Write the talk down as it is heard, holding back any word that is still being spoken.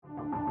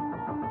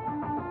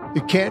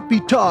It can't be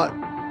taught,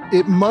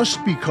 it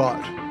must be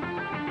caught.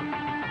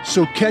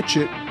 So catch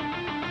it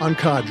on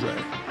Cadre.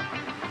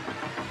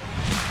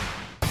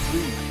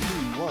 3, 2,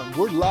 1,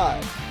 we're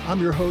live. I'm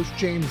your host,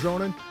 James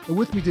Ronan, and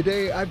with me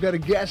today, I've got a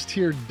guest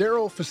here,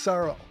 Darrell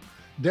Fusaro.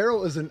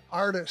 Darrell is an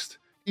artist.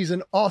 He's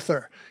an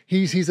author.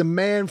 He's a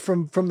man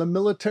from the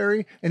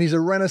military, and he's a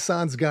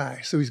Renaissance guy.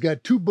 So he's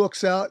got 2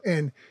 books out,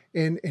 and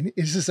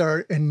this is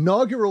our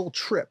inaugural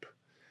trip.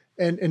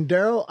 And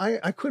Darrell,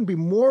 I couldn't be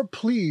more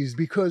pleased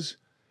because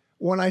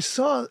when I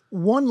saw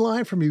one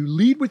line from you,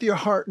 lead with your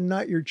heart and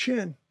not your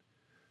chin,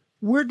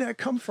 where'd that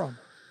come from?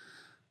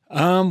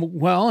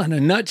 Well, in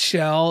a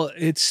nutshell,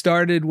 it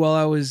started while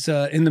I was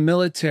in the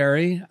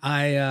military.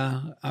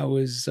 I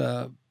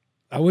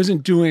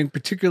wasn't doing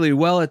particularly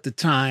well at the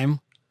time,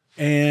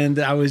 and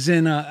I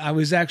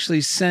was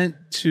actually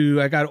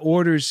I got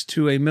orders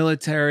to a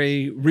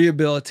military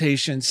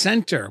rehabilitation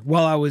center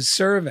while I was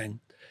serving.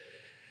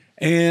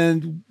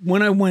 And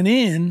when I went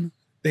in,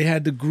 they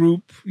had a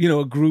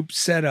group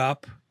set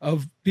up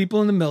of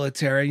people in the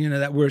military,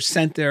 that were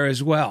sent there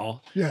as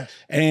well. Yes.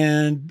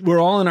 And we're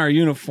all in our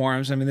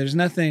uniforms. I mean, there's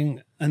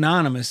nothing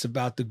anonymous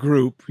about the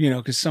group,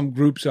 because some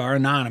groups are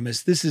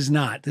anonymous. This is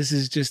not. This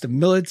is just a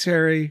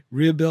military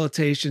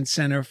rehabilitation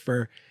center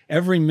for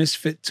every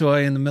misfit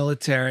toy in the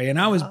military. And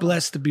I was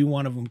blessed to be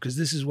one of them because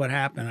this is what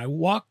happened. I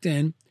walked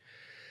in,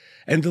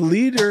 and the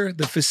leader,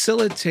 the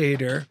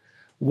facilitator,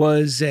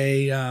 was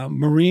a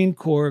Marine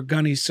Corps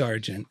gunny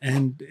sergeant.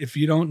 And if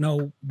you don't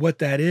know what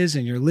that is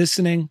and you're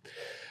listening,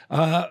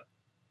 a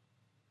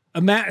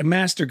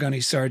master gunny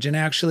sergeant,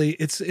 actually,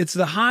 it's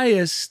the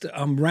highest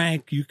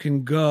rank you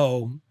can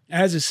go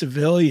as a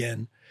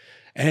civilian.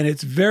 And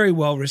it's very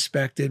well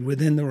respected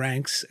within the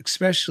ranks,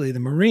 especially the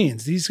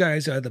Marines. These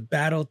guys are the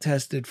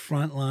battle-tested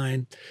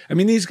frontline. I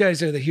mean, these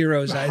guys are the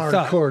heroes. I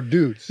thought. Hardcore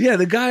dudes. Yeah,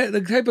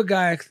 the type of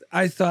guy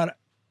I thought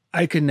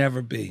I could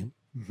never be.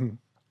 Mm-hmm.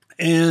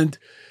 And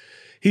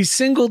he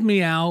singled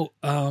me out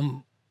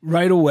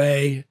right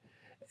away,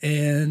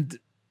 and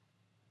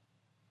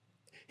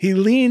he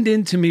leaned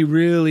into me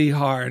really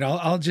hard.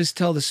 I'll just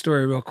tell the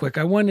story real quick.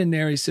 I went in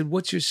there. He said,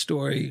 "What's your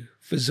story,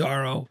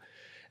 Fusaro?"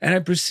 And I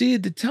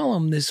proceeded to tell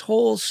him this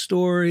whole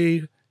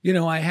story.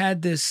 I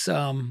had this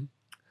line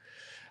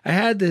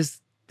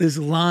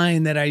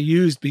that I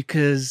used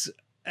because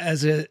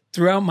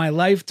throughout my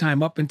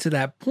lifetime up until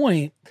that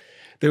point,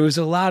 there was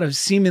a lot of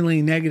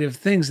seemingly negative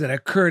things that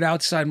occurred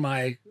outside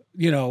my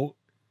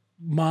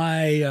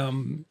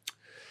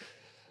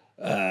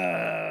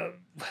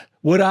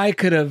what I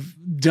could have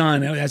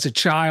done as a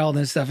child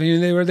and stuff. I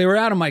mean, they were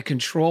out of my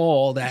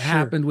control. That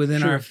happened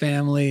within our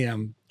family.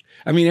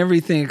 I mean,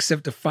 everything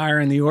except the fire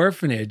in the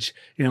orphanage.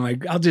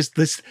 I'll just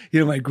list.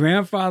 My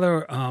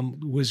grandfather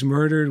was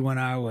murdered when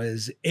I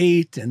was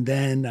 8, and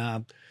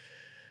then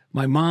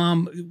my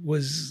mom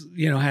was,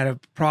 had a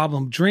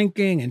problem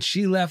drinking, and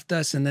she left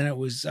us. And then I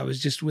was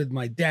just with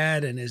my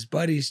dad and his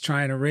buddies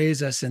trying to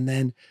raise us. And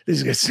then this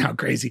is going to sound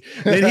crazy.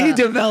 Then he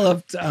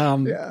developed,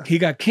 he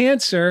got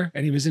cancer,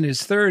 and he was in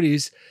his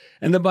 30s.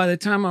 And then by the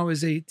time I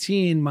was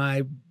 18,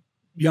 my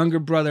younger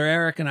brother,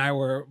 Eric, and I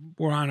were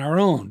on our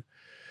own.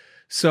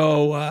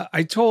 So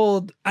I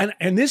told,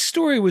 and this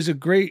story was a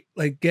great,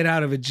 get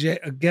out of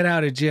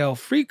jail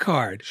free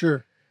card.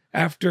 Sure.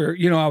 After,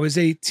 I was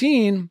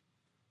 18,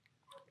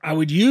 I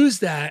would use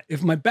that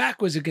if my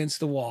back was against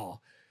the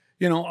wall,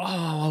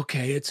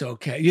 okay, it's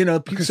okay.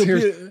 Because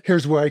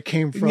here's where I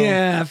came from.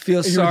 Yeah, I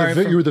feel sorry.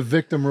 You were the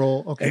victim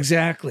role. Okay.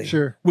 Exactly.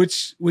 Sure.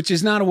 Which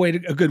is not a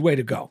good way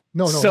to go.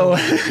 No. So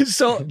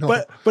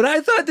but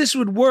I thought this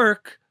would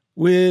work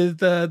with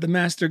the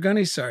master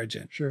gunny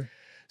sergeant. Sure.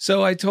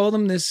 So I told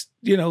him this,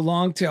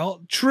 long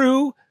tale,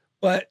 true,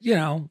 but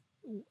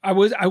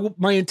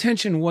my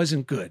intention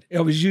wasn't good. I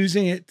was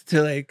using it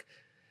to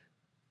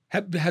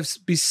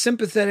be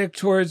sympathetic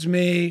towards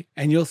me,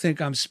 and you'll think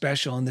I'm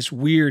special in this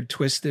weird,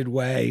 twisted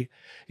way,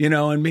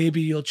 and maybe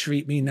you'll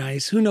treat me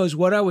nice. Who knows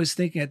what I was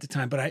thinking at the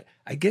time, but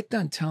I get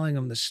done telling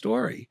him the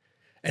story,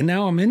 and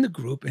now I'm in the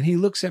group, and he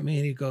looks at me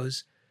and he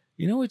goes,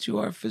 "You know what you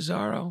are,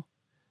 Fusaro?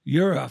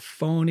 You're a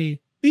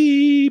phony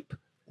beep."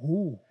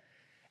 Ooh.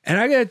 And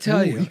I got to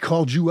tell you. He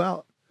called you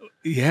out.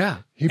 Yeah.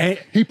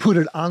 He put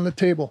it on the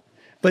table.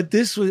 But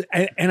this was,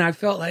 and I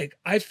felt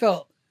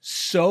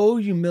so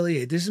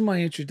humiliated. This is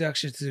my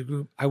introduction to the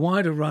group. I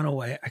wanted to run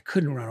away. I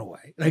couldn't run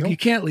away. You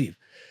can't leave.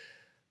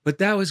 But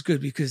that was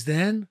good because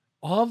then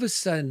all of a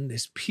sudden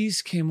this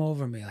peace came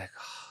over me. I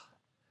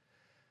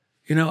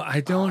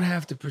don't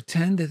have to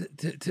pretend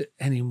to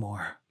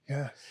anymore.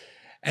 Yes.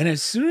 And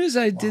as soon as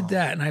I did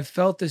that, and I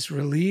felt this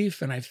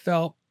relief, and I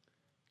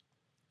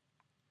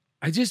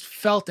just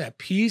felt that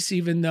peace,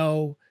 even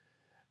though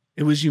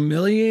it was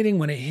humiliating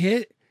when it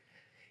hit.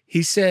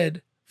 He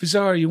said,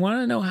 "Fusaro, you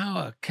want to know how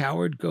a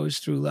coward goes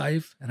through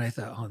life?" And I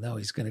thought, oh no,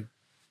 he's going to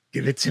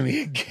give it to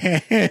me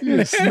again.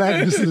 This is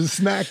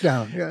a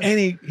smackdown. Yeah. And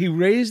he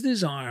raised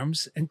his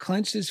arms and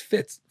clenched his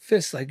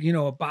fists like,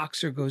 a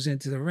boxer goes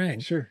into the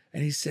ring. Sure.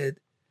 And he said,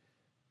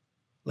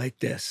 like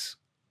this.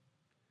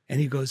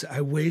 And he goes,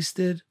 "I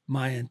wasted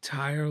my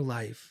entire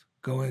life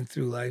going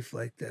through life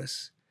like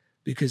this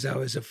because I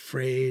was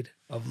afraid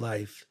of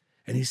life.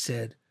 And he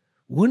said,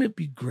 wouldn't it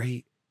be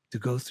great to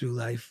go through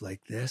life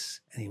like this?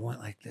 And he went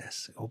like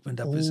this,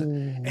 opened up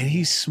and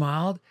he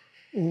smiled.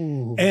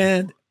 Ooh.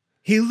 And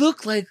he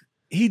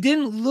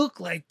didn't look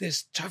like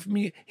this tough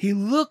me. He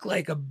looked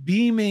like a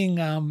beaming,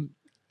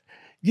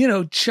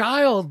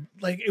 child.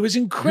 Like, it was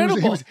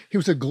incredible. He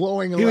was a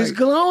glowing light. He was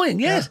glowing,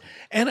 yes.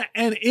 Yeah.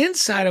 And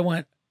inside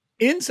I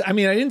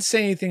didn't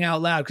say anything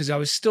out loud because I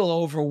was still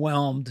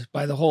overwhelmed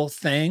by the whole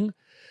thing.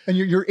 And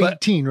you're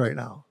 18 right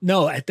now.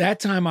 No, at that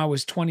time I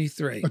was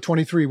 23.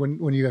 23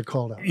 when you got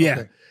called out. Yeah.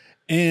 Okay.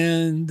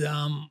 And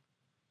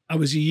I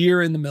was a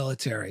year in the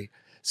military.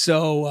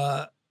 So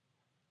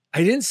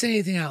I didn't say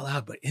anything out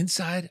loud, but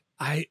inside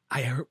I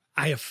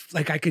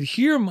could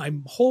hear my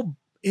whole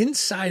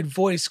inside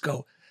voice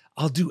go,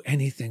 I'll do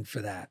anything for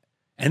that.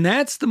 And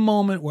that's the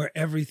moment where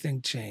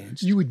everything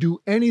changed. You would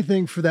do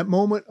anything for that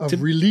moment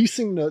of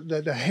releasing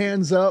the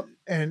hands up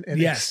and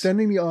yes.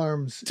 extending the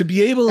arms. To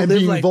be able to and live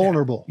being like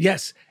vulnerable. That.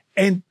 Yes.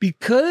 And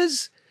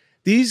because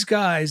these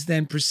guys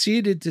then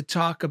proceeded to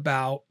talk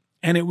about,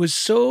 and it was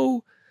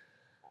so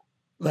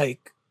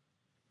like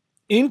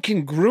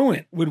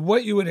incongruent with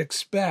what you would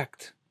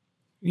expect,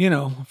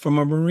 from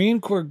a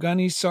Marine Corps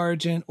gunny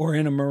sergeant or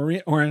in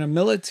a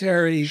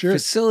military sure.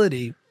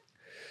 facility.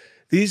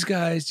 These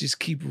guys just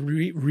keep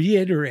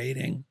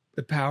reiterating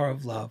the power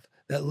of love.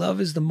 That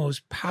love is the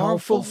most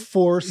powerful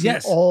force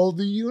yes. in all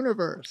the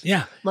universe.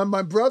 Yeah.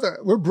 My brother,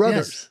 we're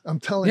brothers. Yes.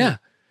 I'm telling you.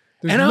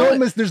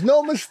 There's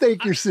no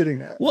mistake you're sitting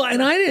there. Well,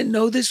 and I didn't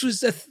know this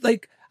was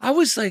I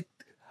was like,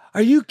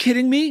 are you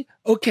kidding me?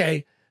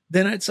 Okay.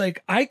 Then it's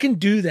like, I can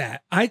do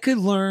that. I could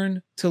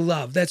learn to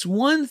love. That's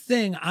one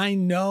thing I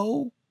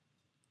know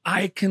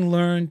I can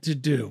learn to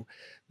do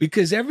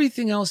because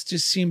everything else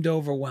just seemed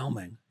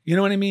overwhelming. You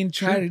know what I mean?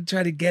 Try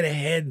to get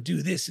ahead and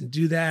do this and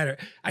do that. Or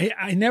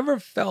I never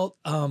felt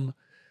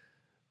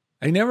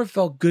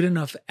good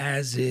enough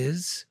as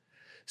is.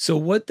 So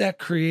what that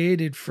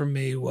created for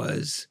me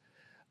was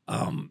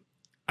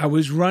I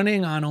was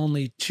running on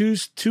only two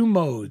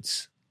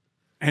modes,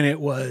 and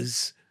it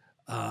was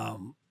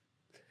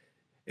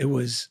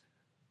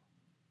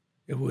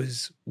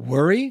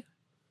worry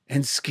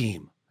and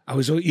scheme. I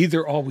was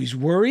either always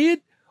worried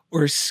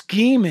or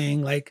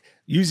scheming, like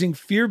using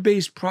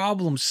fear-based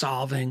problem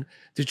solving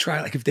to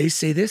try, like, if they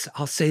say this,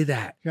 I'll say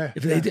that. Yeah,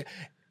 if they do,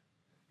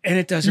 and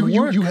it doesn't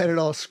work. You had it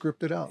all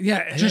scripted out.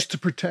 Yeah. Just to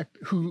protect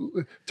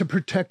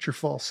your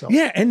false self.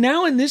 Yeah. And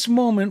now in this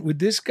moment with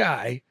this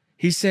guy,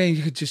 he's saying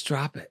you could just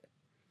drop it.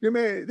 Yeah,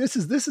 man, this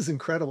is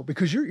incredible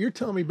because you're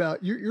telling me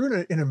about you're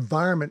in an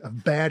environment of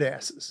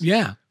badasses.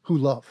 Yeah. Who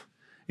love.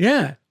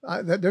 Yeah.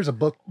 There's a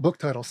book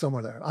title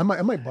somewhere there. I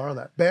might borrow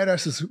that.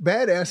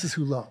 Badasses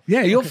who love.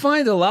 Yeah, you'll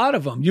find a lot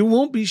of them. You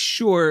won't be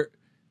sure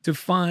to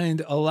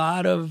find a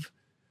lot of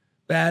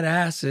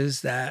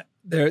badasses that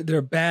their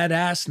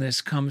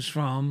badassness comes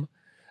from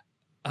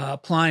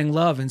applying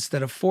love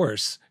instead of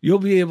force. You'll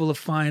be able to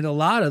find a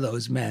lot of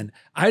those men.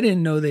 I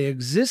didn't know they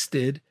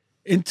existed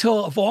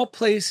until, of all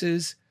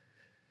places,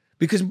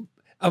 because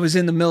I was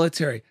in the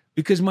military.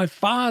 Because my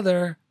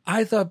father,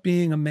 I thought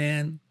being a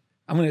man,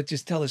 I'm going to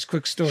just tell this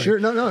quick story. Sure,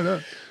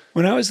 no.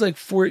 When I was like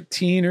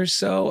 14 or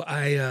so,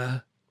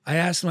 I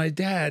asked my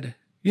dad,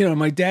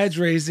 my dad's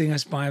raising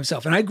us by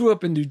himself. And I grew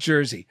up in New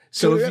Jersey.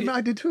 So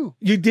I did too.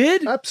 You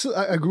did?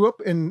 Absolutely. I grew up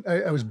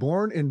I was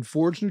born in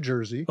Forge, New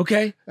Jersey.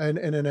 Okay. And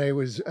then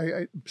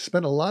I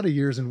spent a lot of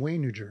years in Wayne,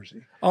 New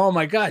Jersey. Oh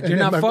my God. You're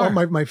not far.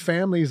 My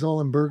family's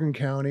all in Bergen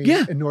County.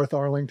 Yeah. In North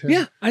Arlington.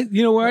 Yeah.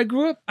 You know where I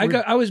grew up?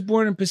 I was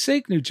born in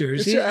Passaic, New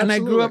Jersey. And I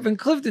grew up in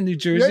Clifton, New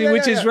Jersey,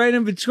 which is right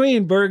in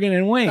between Bergen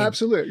and Wayne.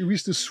 Absolutely. We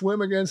used to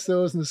swim against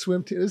those in the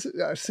swim team.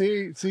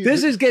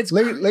 Gets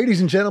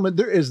ladies and gentlemen,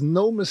 there is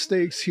no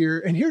mistakes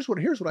here. And here's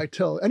what I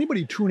tell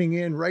anybody tuning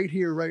in right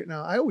here, right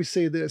now. I always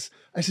say this.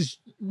 I says,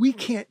 we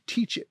can't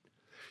teach it.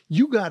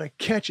 You got to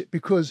catch it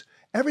because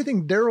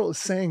everything Darrell is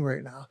saying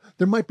right now,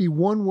 there might be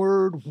one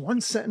word, one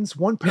sentence,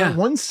 one paragraph,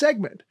 one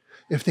segment.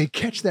 If they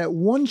catch that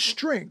one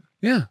string,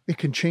 it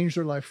can change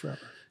their life forever.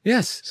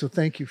 Yes. So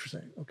thank you for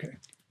saying, okay.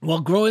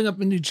 Well, growing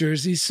up in New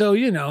Jersey, so,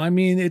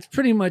 it's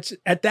pretty much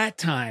at that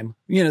time,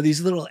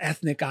 these little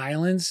ethnic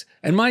islands,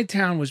 and my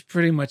town was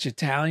pretty much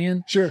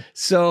Italian. Sure.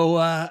 So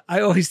I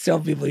always tell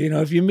people,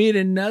 if you meet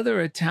another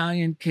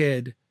Italian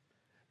kid,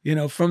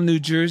 from New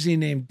Jersey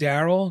named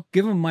Darrell,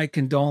 give him my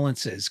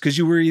condolences because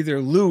you were either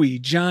Louie,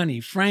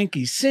 Johnny,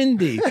 Frankie,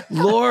 Cindy,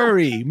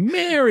 Lori,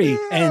 Mary,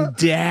 and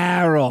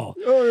Darrell.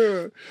 Oh,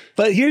 yeah.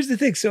 But here's the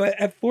thing. So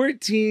at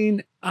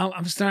 14,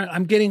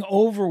 I'm getting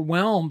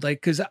overwhelmed,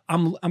 because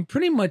I'm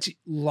pretty much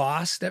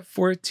lost at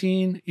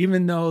 14,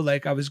 even though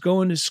I was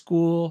going to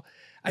school.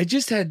 I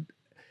just had,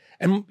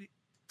 and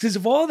because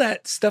of all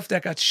that stuff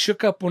that got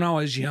shook up when I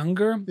was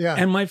younger. Yeah.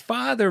 And my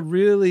father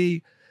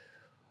really,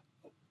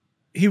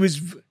 he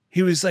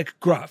was like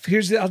gruff.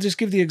 I'll just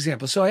give the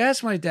example. So I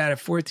asked my dad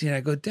at 14,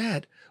 I go,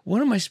 Dad, what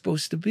am I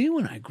supposed to be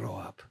when I grow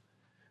up?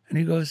 And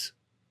he goes,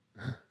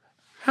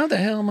 how the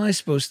hell am I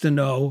supposed to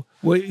know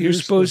what you're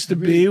supposed to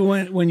be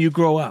when you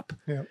grow up?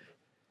 Yeah.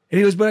 And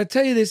he goes, but I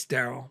tell you this,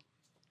 Darrell,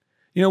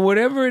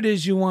 whatever it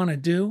is you want to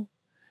do,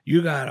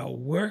 you got to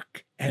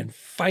work and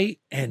fight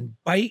and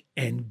bite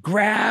and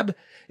grab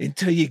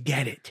until you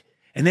get it.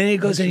 And then he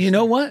goes, and you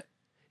know what?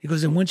 He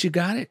goes, and once you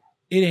got it,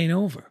 it ain't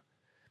over.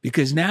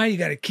 Because now you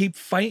got to keep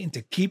fighting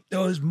to keep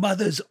those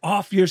mothers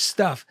off your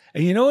stuff.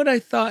 And you know what I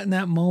thought in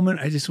that moment?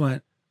 I just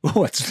went,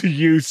 what's the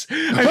use?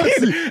 In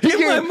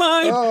my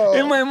mind,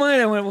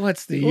 I went,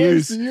 what's the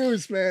use? What's the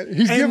use, man?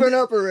 He's given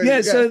up already.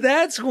 Yeah, so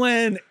that's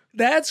when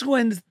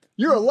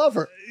you're a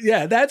lover.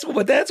 Yeah, that's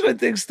when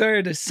things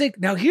started to sink.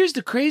 Now, here's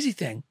the crazy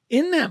thing.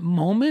 In that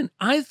moment,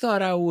 I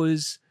thought I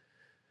was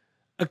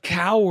a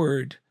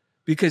coward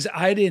because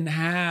I didn't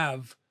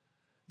have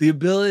the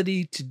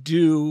ability to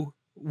do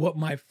what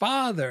my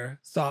father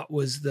thought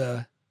was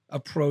the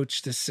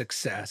approach to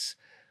success.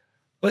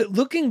 But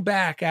looking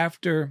back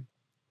after,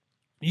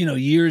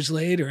 years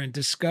later and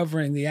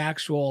discovering the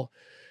actual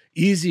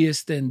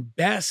easiest and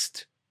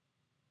best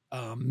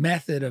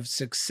method of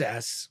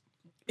success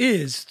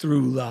is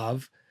through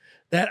love,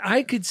 that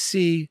I could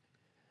see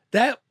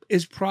that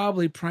is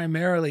probably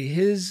primarily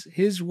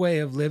his way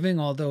of living,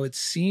 although it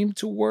seemed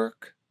to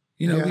work,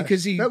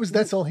 because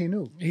that's all he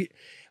knew. He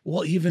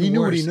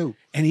knew what he knew.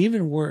 And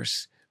even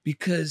worse,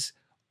 because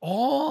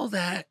all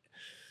that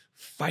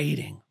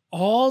fighting,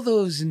 all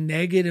those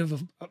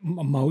negative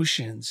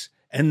emotions,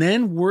 and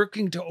then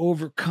working to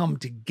overcome,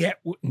 to get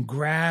and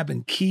grab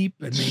and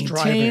keep and maintain,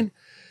 striving.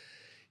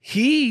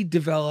 He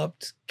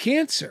developed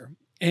cancer.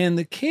 And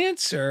the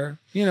cancer,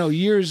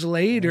 years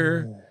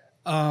later,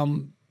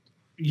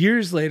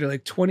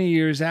 like 20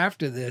 years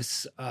after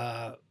this,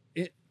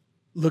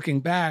 looking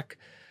back,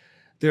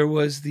 there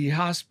was the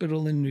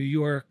hospital in New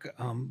York,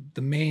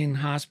 the main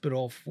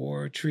hospital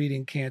for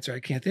treating cancer. I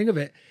can't think of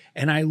it.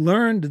 And I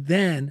learned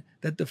then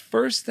that the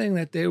first thing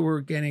that they were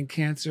getting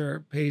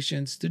cancer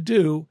patients to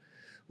do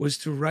was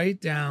to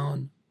write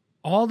down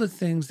all the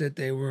things that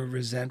they were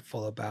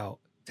resentful about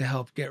to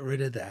help get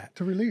rid of that.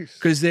 To release.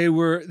 Because they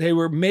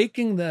were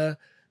making the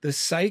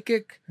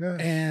psychic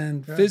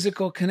and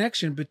physical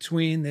connection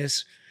between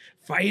this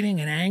fighting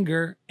and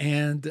anger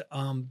and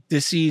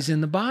disease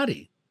in the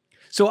body.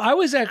 So I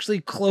was actually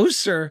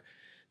closer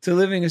to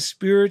living a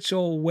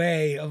spiritual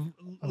way of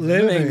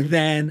living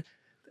than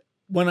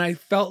when I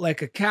felt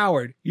like a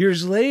coward.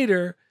 Years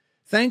later,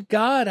 thank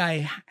God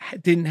I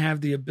didn't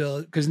have the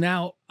ability, because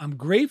now I'm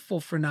grateful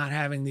for not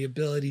having the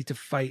ability to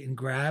fight and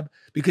grab,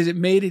 because it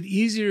made it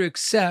easier to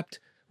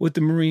accept what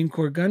the Marine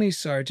Corps gunny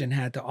sergeant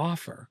had to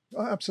offer.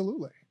 Oh,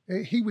 absolutely.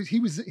 He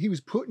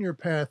was put in your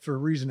path for a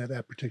reason at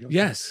that particular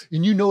yes. time.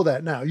 And you know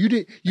that now.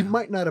 You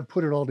might not have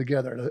put it all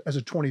together as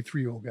a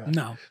 23-year-old guy.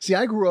 No. See,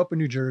 I grew up in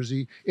New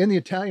Jersey in the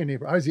Italian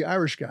neighborhood. I was the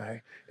Irish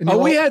guy.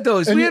 We had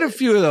those. We had a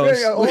few of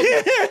those. The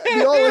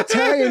all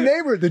Italian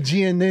neighborhood, the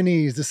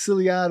Gianninis, the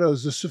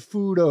Ciliatos, the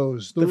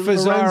Safutos, the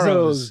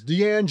Lorenzos,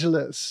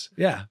 DeAngelis.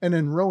 Yeah. And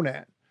then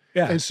Ronan.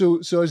 Yeah. And so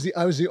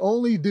I was the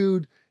only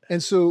dude.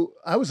 And so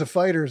I was a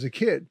fighter as a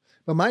kid.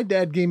 But my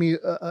dad gave me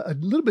a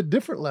little bit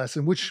different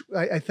lesson, which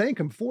I thank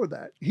him for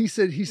that. He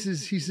said,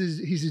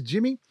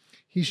 Jimmy,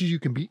 he says, you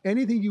can be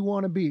anything you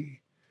want to be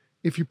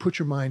if you put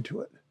your mind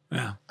to it.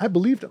 Yeah. I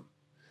believed him.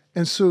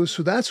 And so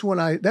that's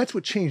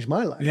what changed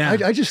my life. Yeah.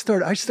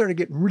 I started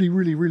getting really,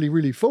 really, really,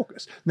 really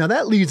focused. Now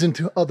that leads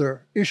into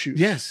other issues.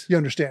 Yes. You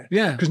understand?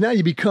 Yeah. Because now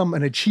you become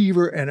an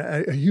achiever and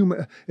a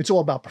human. It's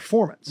all about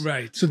performance.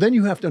 Right. So then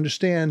you have to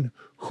understand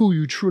who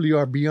you truly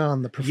are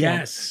beyond the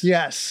performance.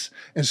 Yes.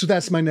 And so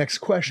that's my next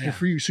question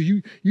for you. So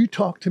you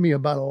talk to me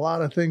about a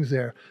lot of things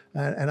there,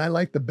 and I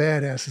like the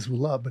badasses with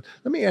love. But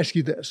let me ask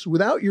you this: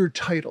 without your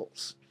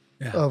titles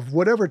of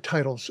whatever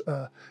titles,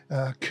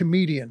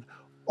 comedian,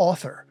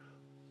 author,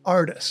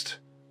 artist,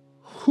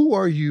 who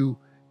are you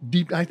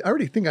deep? I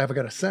already think I've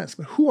got a sense,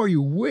 but who are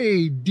you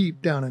way deep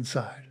down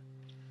inside?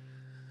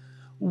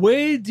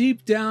 Way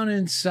deep down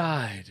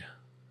inside.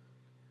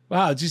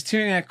 Wow, just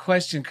hearing that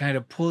question kind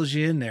of pulls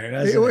you in there,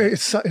 doesn't it?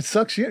 It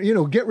sucks you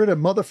in. Get rid of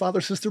mother,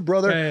 father, sister,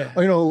 brother,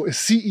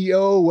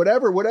 CEO,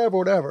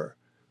 whatever.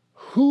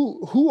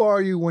 Who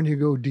are you when you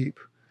go deep?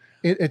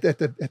 At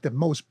the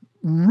most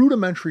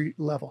rudimentary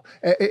level.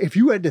 If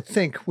you had to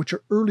think what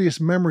your earliest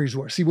memories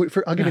were. See,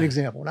 I'll give you an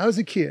example. When I was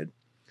a kid,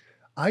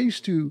 I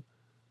used to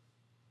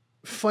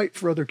fight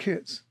for other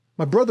kids.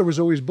 My brother was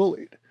always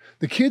bullied.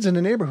 The kids in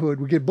the neighborhood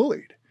would get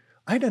bullied.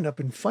 I'd end up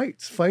in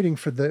fights, fighting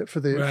for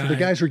the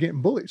guys who were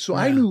getting bullied. So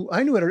I knew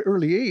at an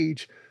early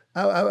age,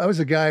 I was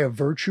a guy of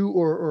virtue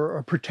or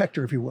a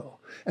protector, if you will.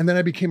 And then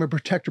I became a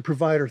protector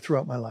provider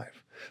throughout my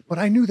life. But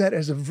I knew that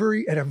at a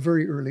very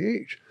early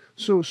age.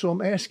 So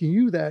I'm asking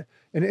you that.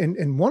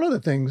 And one of the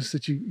things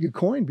that you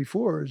coined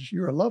before is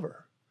you're a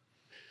lover.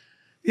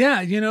 Yeah.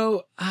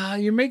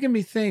 You're making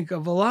me think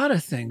of a lot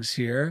of things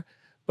here,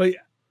 but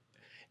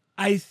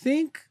I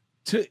think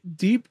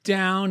deep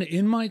down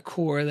in my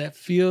core, that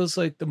feels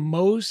like the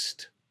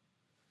most,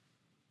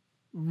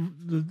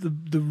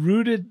 the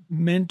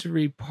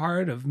rudimentary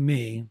part of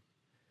me.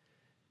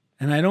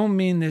 And I don't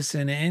mean this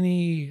in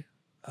any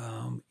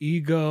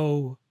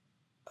ego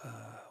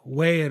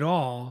way at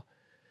all,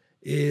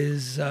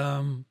 is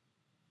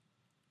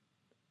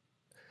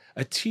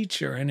a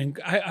teacher. And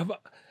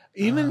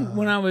even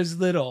when I was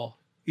little,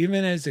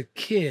 even as a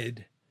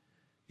kid,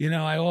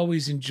 I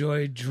always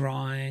enjoyed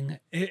drawing.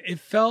 It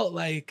felt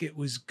like it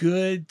was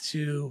good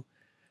to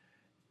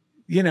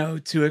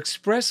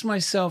express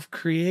myself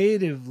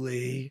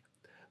creatively,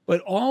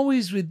 but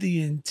always with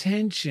the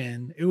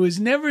intention. It was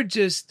never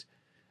just,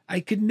 I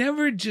could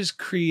never just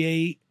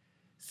create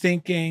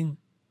thinking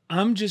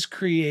I'm just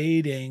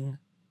creating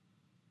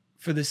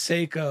for the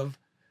sake of,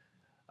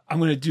 I'm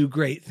going to do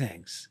great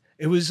things.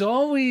 It was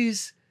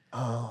always,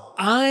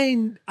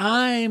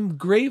 I'm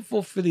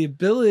grateful for the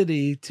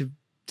ability to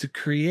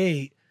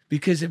create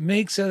because it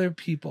makes other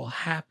people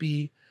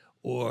happy,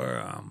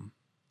 or,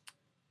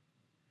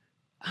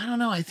 I don't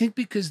know. I think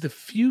because the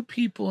few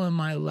people in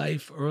my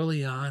life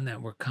early on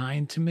that were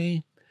kind to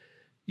me,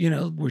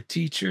 were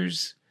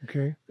teachers.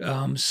 Okay.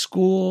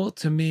 School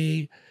to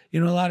me, a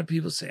lot of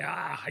people say,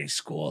 high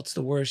school, it's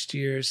the worst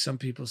years. Some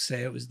people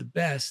say it was the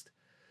best.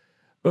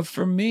 But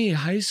for me,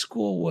 high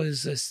school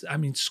was,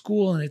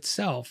 school in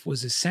itself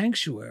was a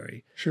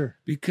sanctuary. Sure.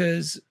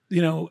 Because,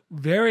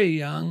 very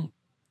young,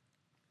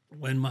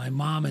 when my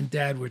mom and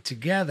dad were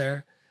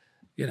together,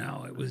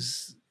 it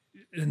was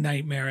a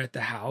nightmare at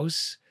the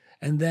house.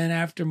 And then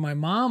after my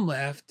mom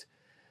left,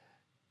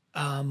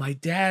 my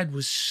dad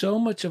was so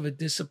much of a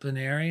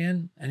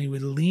disciplinarian, and he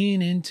would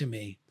lean into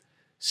me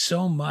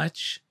so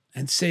much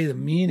and say the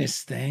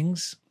meanest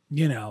things.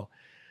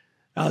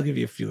 I'll give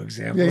you a few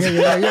examples.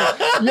 Yeah.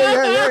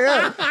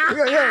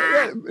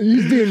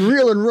 He's being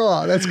real and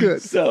raw. That's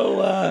good.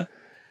 So, out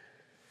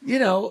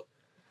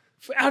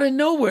of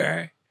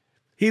nowhere,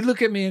 he'd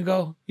look at me and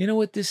go, "You know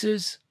what this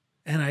is?"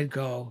 And I'd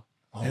go,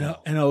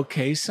 an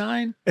okay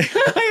sign?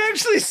 I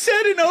actually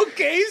said an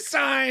okay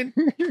sign.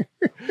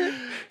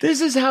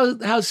 This is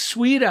how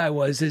sweet I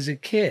was as a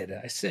kid.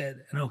 I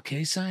said, an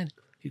okay sign?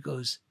 He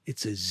goes,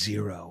 it's a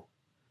 0.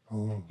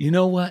 Oh. You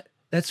know what?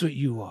 That's what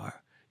you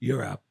are.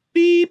 You're a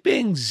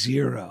beeping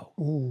 0.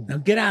 Ooh. Now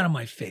get out of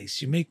my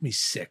face. You make me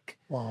sick.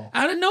 Wow.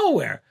 Out of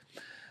nowhere.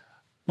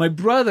 My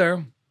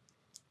brother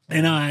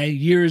and I,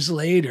 years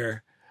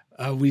later,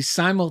 we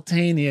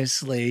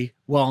simultaneously,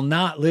 while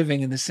not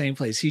living in the same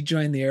place, he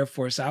joined the Air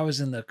Force, I was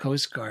in the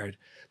Coast Guard,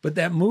 but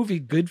that movie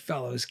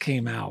Goodfellas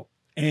came out.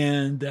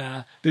 And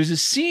there's a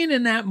scene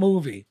in that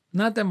movie,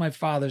 not that my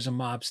father's a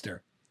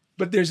mobster,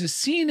 but there's a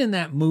scene in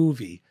that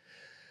movie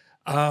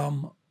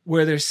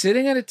where they're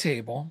sitting at a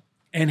table,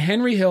 and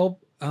Henry Hill,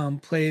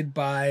 played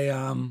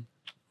by,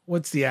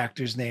 what's the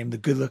actor's name? The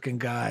good-looking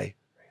guy.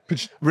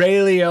 Ray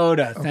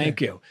Liotta. Okay.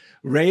 Thank you.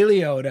 Ray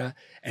Liotta.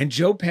 And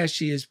Joe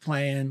Pesci is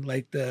playing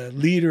like the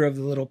leader of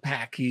the little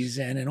pack he's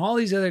in, and all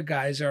these other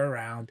guys are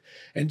around.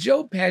 And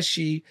Joe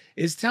Pesci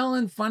is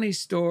telling funny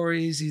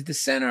stories. He's the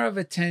center of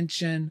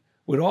attention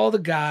with all the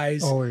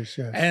guys. Always,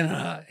 yes.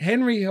 And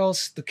Henry Hill,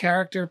 the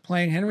character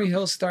playing Henry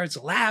Hill, starts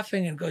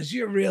laughing and goes,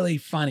 "You're really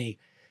funny."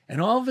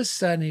 And all of a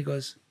sudden he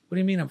goes, "What do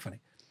you mean I'm funny?"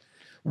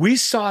 We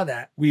saw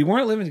that. We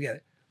weren't living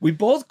together. We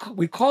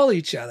call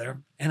each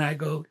other, and I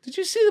go, "Did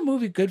you see the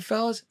movie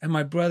Goodfellas?" And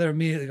my brother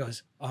immediately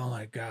goes, "Oh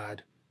my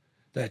God,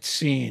 that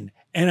scene."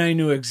 And I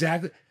knew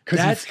exactly.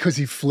 Because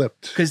he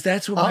flipped. Because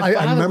that's what my father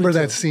I remember would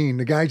that do. scene.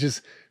 The guy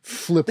just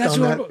flipped that's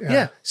on what, that.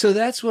 Yeah. So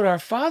that's what our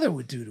father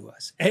would do to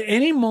us. At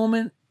any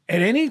moment,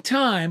 at any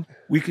time,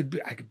 I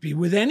could be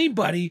with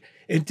anybody.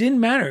 It didn't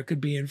matter. It could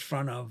be in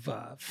front of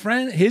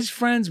his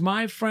friends,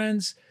 my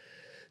friends.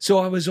 So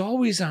I was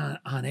always on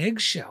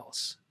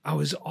eggshells. I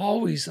was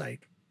always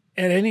like,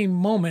 at any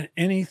moment,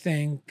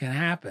 anything can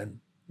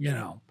happen,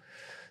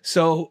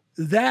 So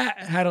that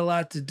had a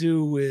lot to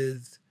do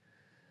with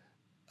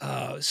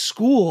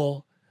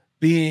school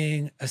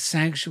being a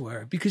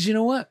sanctuary. Because you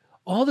know what?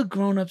 All the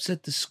grown-ups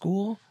at the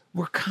school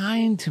were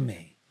kind to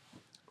me.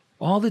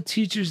 All the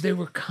teachers, they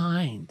were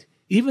kind.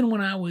 Even when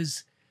I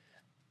was,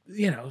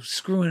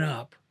 screwing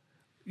up,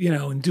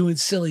 and doing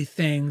silly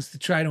things to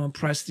try to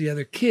impress the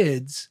other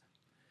kids,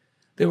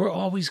 they were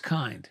always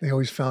kind. They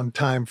always found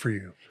time for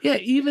you. Yeah,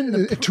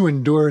 even to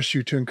endorse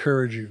you, to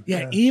encourage you. Yeah,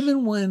 yes.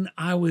 Even when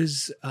I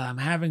was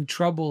having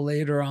trouble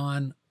later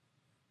on,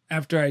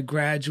 after I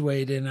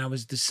graduated, and I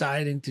was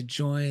deciding to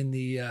join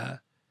the.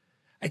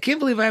 I can't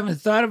believe I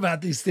haven't thought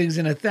about these things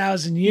in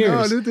 1,000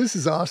 years. No, this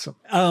is awesome.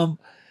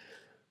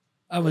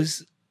 I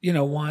was,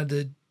 wanted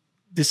to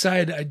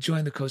decide I'd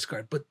join the Coast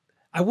Guard, but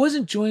I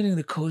wasn't joining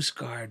the Coast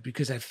Guard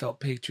because I felt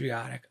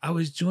patriotic. I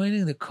was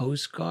joining the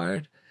Coast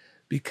Guard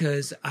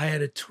because I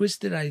had a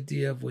twisted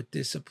idea of what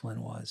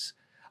discipline was.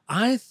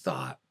 I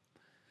thought,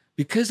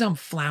 because I'm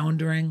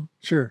floundering,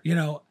 sure,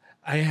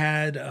 I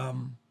had.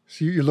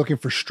 So you're looking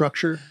for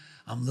structure?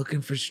 I'm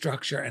looking for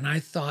structure, and I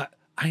thought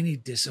I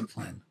need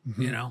discipline,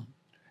 mm-hmm.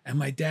 And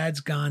my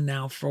dad's gone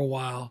now for a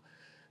while,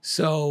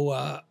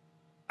 so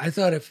I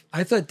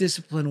thought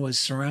discipline was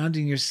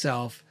surrounding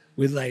yourself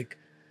with like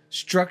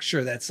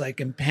structure that's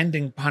like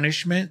impending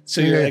punishment.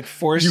 So you're like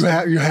forced.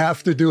 You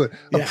have to do it.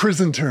 A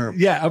prison term.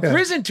 Yeah,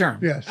 prison term.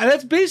 Yes, and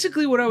that's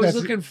basically what I was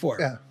looking for.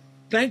 Yeah.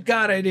 Thank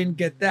God I didn't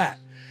get that.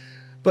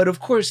 But of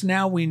course,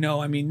 now we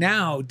know,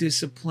 now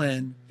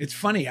discipline, it's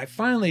funny.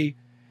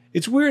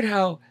 It's weird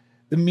how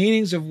the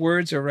meanings of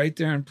words are right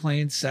there in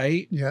plain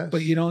sight, Yes.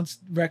 but you don't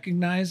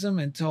recognize them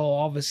until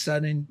all of a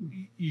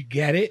sudden you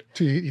get it.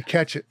 Till you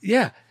catch it.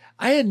 Yeah.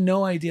 I had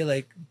no idea.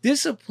 Like,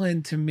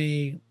 discipline to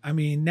me, I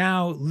mean,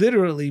 now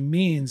literally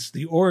means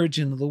the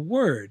origin of the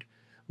word,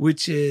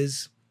 which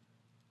is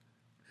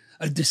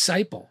a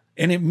disciple.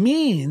 And it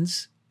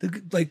means,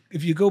 like,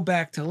 if you go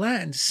back to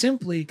Latin,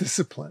 simply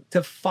Discipline.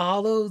 to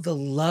follow the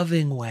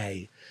loving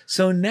way.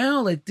 So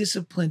now, like,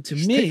 discipline to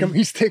me.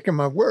 He's taking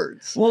my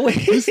words. Well,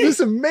 wait. This is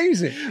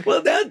amazing.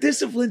 Well, now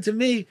discipline to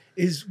me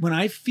is when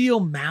I feel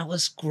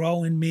malice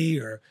grow in me,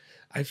 or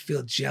I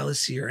feel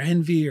jealousy or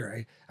envy,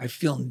 or I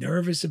feel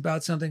nervous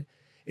about something.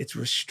 It's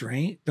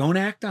restraint. Don't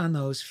act on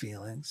those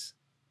feelings.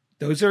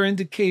 Those are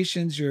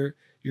indications you're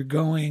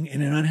going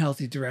in an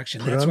unhealthy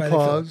direction. Put That's on why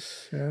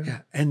pause.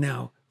 yeah. And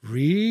now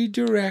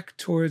redirect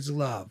towards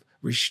love.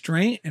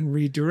 Restraint and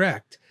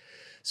redirect.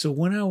 So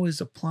when I was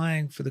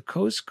applying for the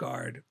Coast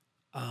Guard,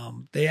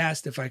 they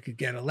asked if I could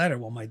get a letter.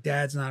 Well, my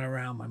dad's not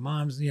around. My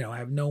mom's, I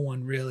have no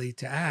one really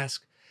to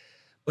ask.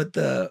 But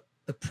the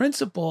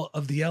principal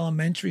of the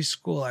elementary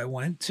school I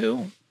went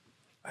to,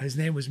 his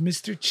name was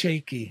Mr.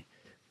 Chakey.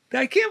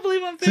 I can't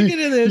believe I'm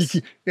thinking of this.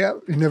 Yeah,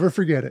 you never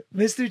forget it.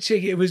 Mr.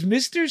 Chakey. It was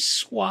Mr.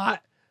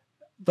 Swat,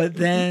 but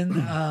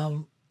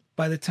then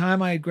by the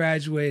time I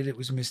graduated, it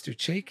was Mr.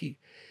 Chakey.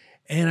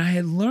 And I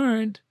had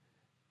learned,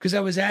 because I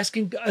was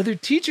asking other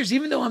teachers,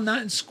 even though I'm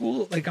not in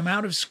school, like I'm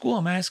out of school,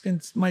 I'm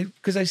asking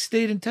because I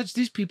stayed in touch.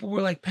 These people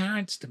were like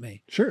parents to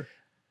me. Sure.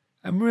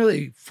 I'm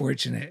really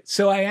fortunate.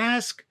 So I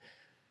ask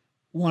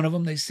one of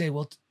them, they say,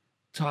 well,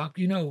 talk,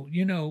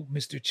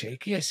 Mr.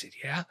 Chakey? I said,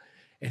 yeah.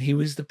 And he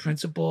was the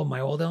principal of my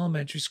old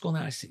elementary school.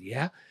 Now I said,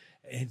 yeah.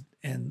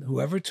 And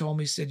whoever told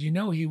me said,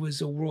 he was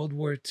a World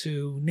War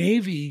II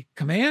Navy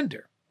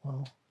commander.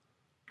 Wow.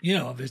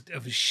 Of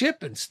his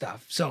ship and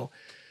stuff. So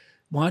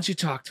why don't you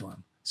talk to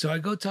him? So I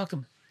go talk to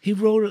him. He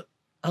wrote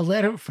a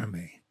letter for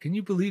me. Can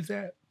you believe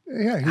that?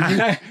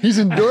 Yeah, he's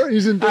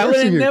endorsing I would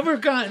have you. never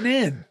gotten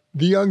in.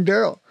 The young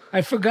Darrell.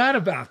 I forgot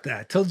about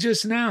that till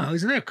just now.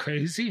 Isn't that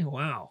crazy?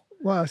 Wow.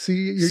 Wow.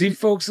 See,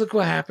 folks, look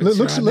what happens.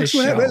 Looks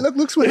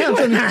what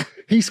happens. I mean,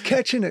 he's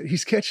catching it.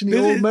 He's catching the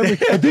old memory.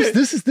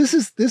 This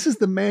is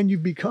the man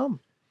you've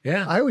become.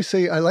 Yeah. I always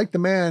say I like the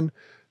man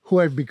who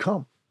I've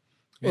become.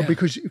 Yeah.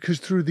 Because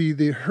through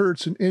the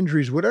hurts and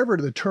injuries, whatever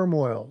the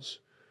turmoils,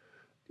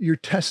 you're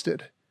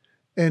tested.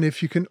 And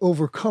if you can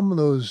overcome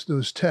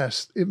those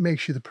tests, it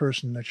makes you the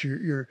person that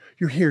you're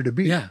here to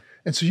be. Yeah.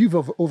 And so you've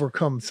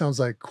overcome, sounds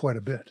like, quite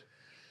a bit.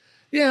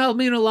 Yeah, I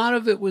mean, a lot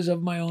of it was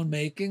of my own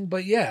making,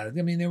 but yeah,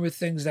 I mean, there were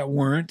things that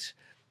weren't.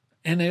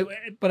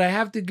 But I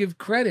have to give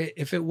credit.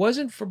 If it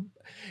wasn't for,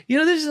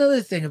 there's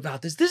another thing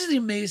about this. This is the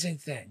amazing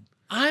thing.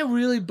 I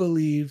really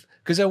believe,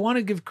 because I want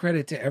to give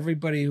credit to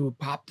everybody who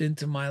popped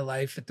into my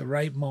life at the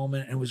right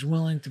moment and was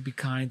willing to be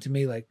kind to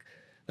me. Like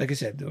I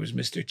said, there was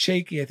Mr.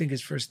 Chakey. I think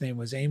his first name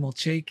was Emil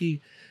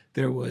Chakey.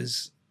 There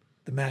was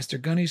the Master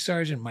Gunny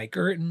Sergeant, Mike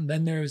Urton.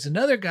 Then there was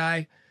another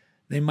guy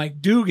named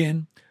Mike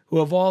Dugan, who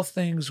of all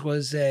things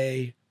was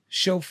a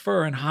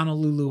chauffeur in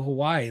Honolulu,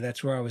 Hawaii.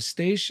 That's where I was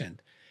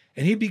stationed.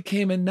 And he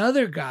became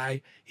another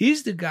guy.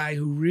 He's the guy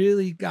who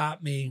really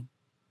got me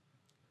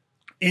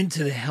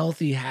into the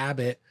healthy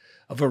habit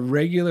of a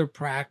regular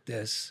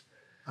practice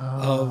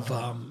of,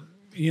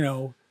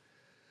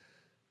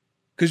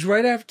 because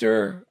right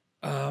after,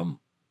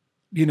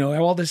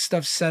 all this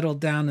stuff settled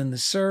down in the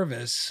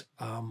service,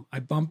 I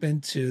bump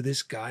into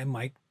this guy,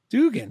 Mike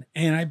Dugan,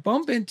 and I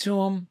bump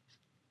into him,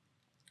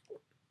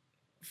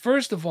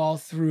 first of all,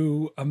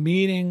 through a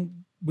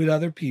meeting with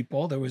other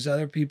people. There was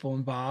other people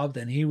involved,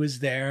 and he was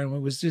there, and it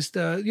was just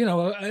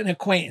an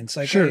acquaintance.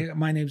 Like, sure. Hey,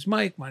 my name's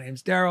Mike. My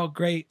name's Darrell.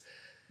 Great.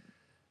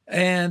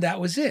 And that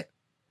was it.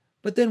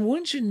 But then,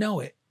 wouldn't you know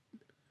it,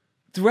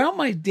 throughout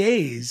my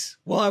days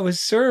while I was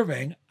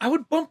serving, I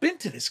would bump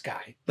into this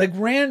guy, like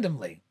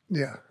randomly.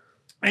 Yeah.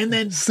 And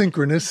then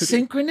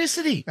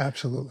synchronicity.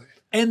 Absolutely.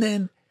 And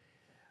then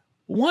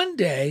one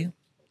day,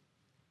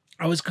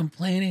 I was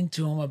complaining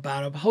to him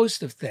about a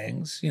host of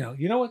things. You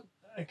know what?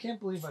 I can't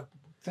believe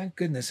thank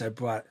goodness I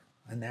brought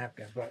a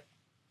napkin, but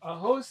a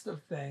host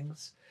of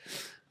things.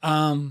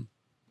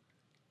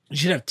 You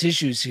should have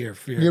tissues here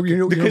for your,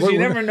 because you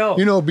never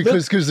know.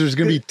 Because there's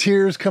going to be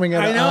tears coming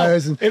out of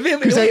eyes. And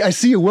because I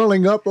see you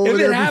welling up over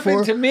there. If it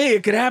happened to me,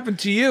 it could happen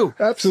to you.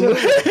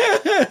 Absolutely.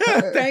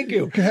 Thank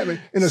you. It can happen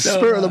in a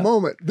spur of the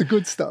moment, the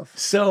good stuff.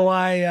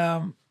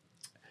 So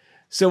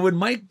so with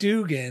Mike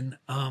Dugan,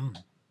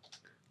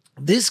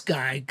 this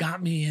guy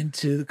got me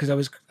into, because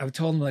I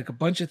told him like a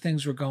bunch of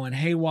things were going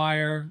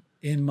haywire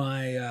in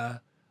my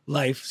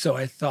life. So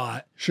I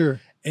thought. Sure.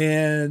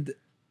 And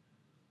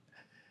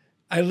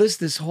I list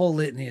this whole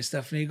litany of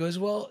stuff, and he goes,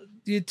 well,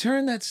 do you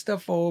turn that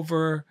stuff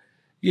over,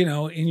 in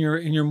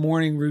your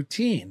morning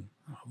routine?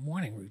 Oh,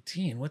 morning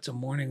routine? What's a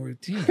morning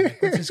routine? Like,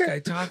 what's this guy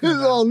talking about? This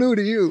is all new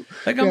to you.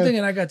 Like, I'm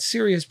thinking I got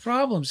serious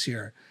problems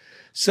here.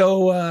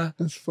 So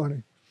that's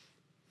funny.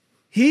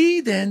 He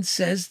then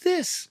says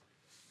this.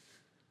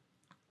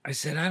 I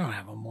said, I don't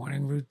have a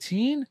morning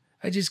routine.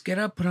 I just get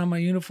up, put on my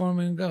uniform,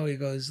 and go. He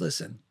goes,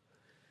 listen.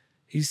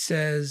 He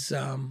says,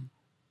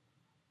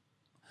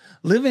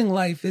 living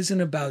life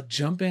isn't about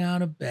jumping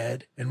out of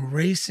bed and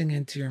racing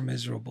into your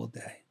miserable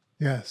day.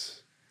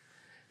 Yes.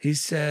 He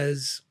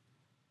says,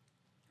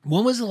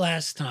 when was the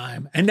last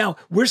time? And now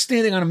we're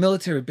standing on a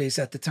military base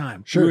at the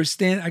time. Sure. We were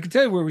standing, I can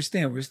tell you where we're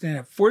standing. We're standing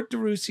at Fort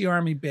DeRussy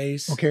Army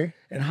Base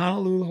in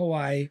Honolulu,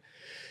 Hawaii.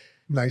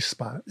 Nice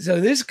spot.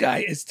 So this guy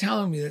is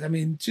telling me that, I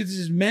mean, this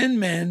is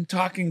men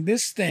talking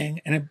this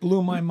thing, and it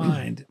blew my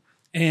mind.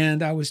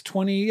 And I was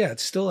 20,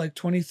 it's still like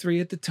 23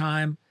 at the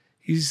time.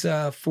 He's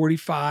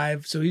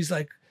 45. So he's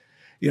like,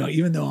 you know,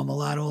 even though I'm a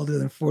lot older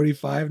than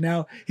 45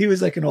 now, he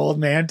was like an old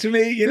man to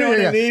me. You know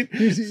what I mean?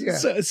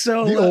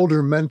 So the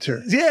older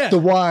mentor. Yeah. The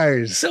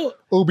wise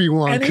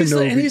Obi-Wan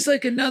Kenobi. And he's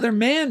like another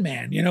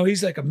man. You know,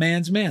 he's like a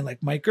man's man,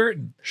 like Mike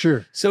Gerton.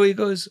 Sure. So he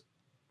goes,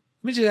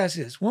 let me just ask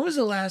you this. When was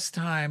the last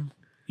time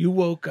you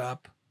woke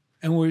up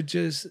and were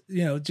just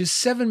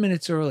 7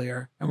 minutes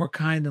earlier and were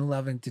kind and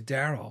loving to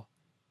Darrell?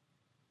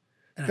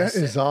 That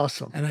is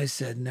awesome. And I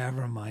said,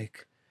 never,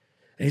 Mike.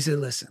 And he said,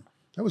 listen.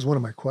 That was one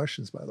of my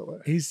questions, by the way.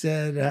 He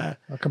said,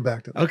 I'll come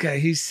back to that. Okay.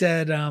 He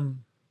said,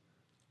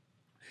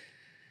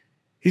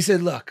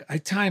 look, I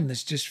timed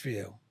this just for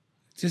you.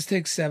 It just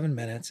takes 7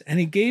 minutes. And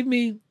he gave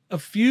me a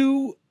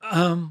few,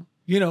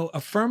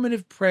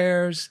 affirmative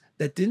prayers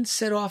that didn't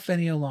set off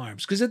any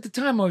alarms. Because at the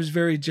time I was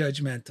very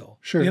judgmental.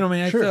 Sure. You know what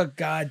I mean? I thought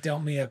God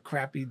dealt me a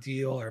crappy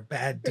deal or a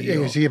bad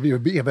deal. Yeah,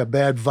 you have a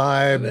bad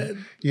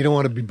vibe. You don't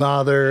want to be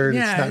bothered.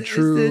 It's not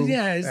true.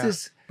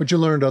 But you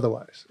learned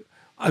otherwise.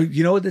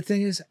 You know what the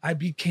thing is? I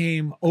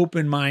became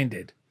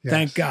open-minded. Yes.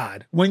 Thank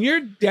God. When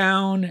you're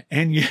down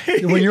and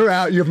when you're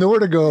out, you have nowhere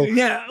to go.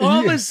 Yeah.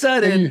 All of a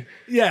sudden,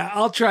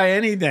 I'll try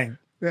anything.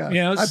 Yeah.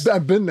 You know,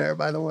 I've been there,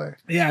 by the way.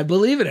 Yeah, I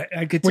believe it.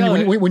 I could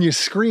tell. When you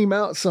scream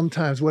out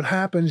sometimes, what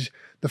happens,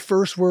 the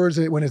first words,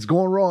 when it's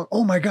going wrong,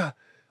 oh my God,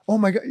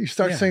 you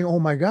start saying, oh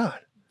my God.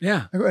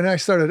 Yeah. And I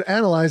started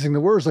analyzing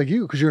the words like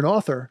you, because you're an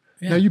author.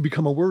 Yeah. Now you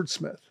become a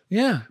wordsmith.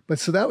 Yeah. But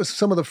so that was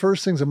some of the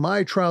first things of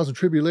my trials and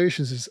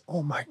tribulations is,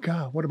 oh my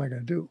God, what am I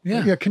going to do?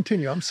 Yeah.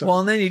 Continue. I'm sorry. Well,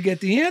 and then you get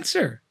the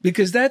answer,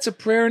 because that's a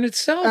prayer in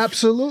itself.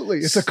 Absolutely.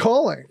 It's a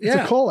calling. It's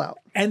a call out.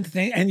 And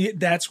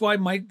that's why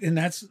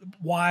that's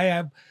why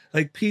I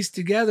like pieced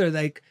together,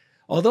 like,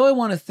 although I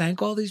want to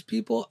thank all these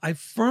people, I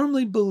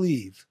firmly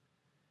believe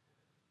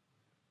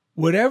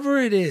whatever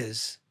it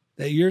is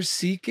that you're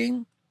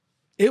seeking,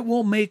 it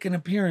will make an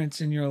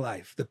appearance in your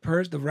life. The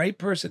right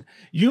person.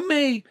 You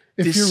may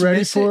if you're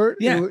ready for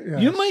it.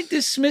 You might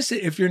dismiss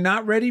it if you're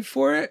not ready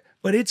for it,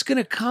 but it's going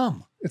to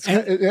come. That's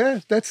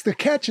the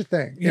catch it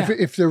thing. Yeah.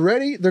 If they're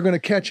ready, they're going to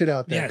catch it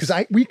out there. Because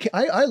I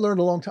learned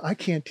a long time. I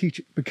can't teach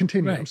it, but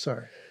continue. Right. I'm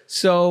sorry.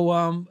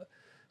 So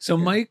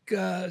Mike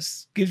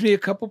gives me a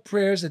couple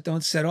prayers that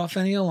don't set off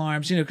any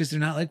alarms, because they're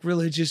not like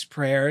religious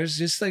prayers,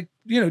 just like,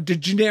 the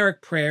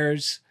generic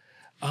prayers.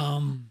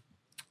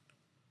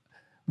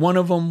 One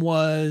of them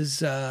was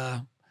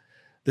the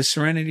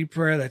Serenity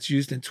Prayer that's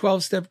used in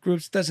 12-step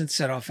groups. Doesn't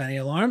set off any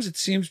alarms. It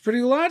seems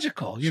pretty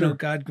logical. Sure.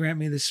 God grant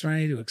me the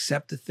serenity to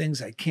accept the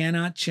things I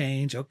cannot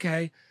change.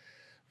 Okay.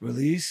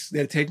 Release.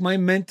 Take my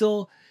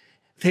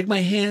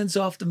hands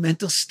off the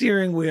mental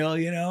steering wheel,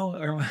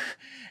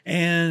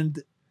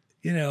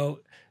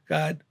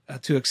 God,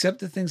 to accept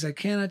the things I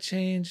cannot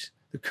change,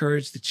 the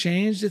courage to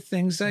change the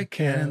things I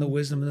can, and the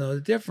wisdom to know the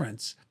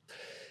difference.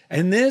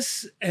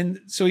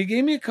 And so he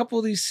gave me a couple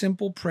of these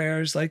simple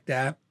prayers like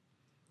that,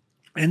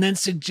 and then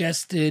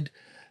suggested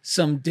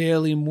some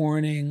daily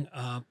morning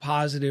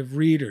positive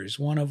readers.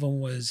 One of them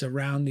was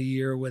Around the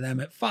Year with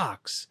Emmett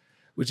Fox,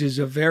 which is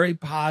a very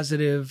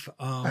positive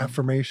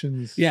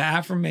affirmations. Yeah,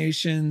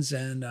 affirmations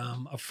and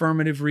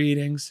affirmative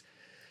readings.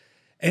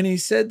 And he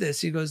said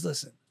this. He goes,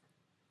 listen,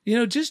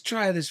 just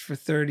try this for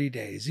 30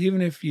 days,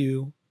 even if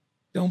you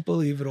don't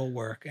believe it'll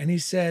work. And he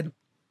said,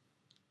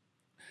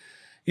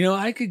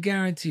 I could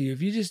guarantee you,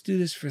 if you just do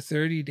this for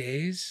 30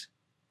 days,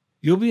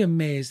 you'll be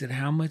amazed at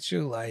how much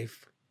your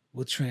life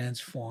will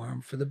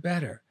transform for the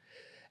better.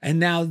 And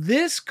now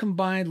this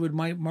combined with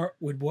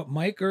what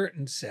Mike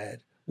Gerton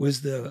said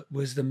was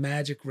the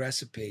magic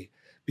recipe,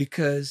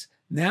 because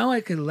now I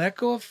could let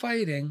go of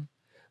fighting,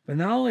 but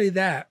not only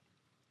that,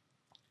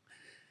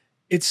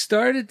 it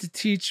started to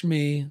teach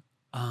me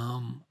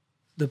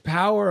the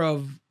power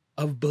of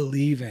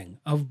believing,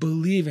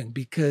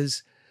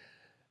 because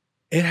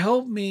it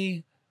helped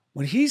me.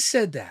 When he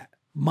said that,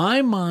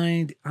 my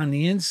mind on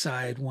the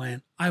inside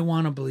went, I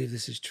want to believe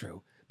this is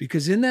true.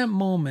 Because in that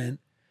moment,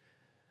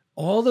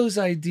 all those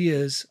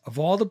ideas of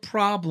all the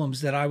problems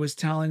that I was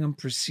telling him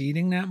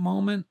preceding that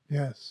moment,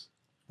 yes,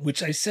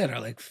 which I said are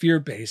like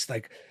fear-based,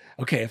 like,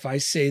 okay, if I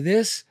say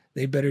this,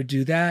 they better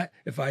do that.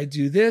 If I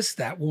do this,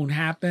 that won't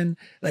happen.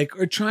 Like,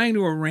 or trying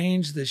to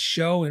arrange the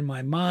show in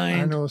my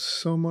mind. I know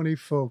so many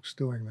folks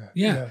doing that.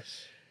 Yeah.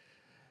 Yes.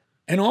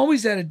 And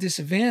always at a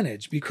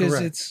disadvantage, because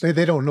Correct.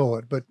 They don't know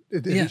it, but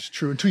it is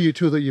true until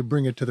you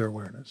bring it to their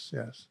awareness.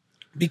 Yes.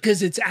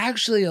 Because it's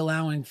actually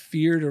allowing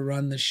fear to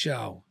run the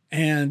show.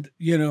 And,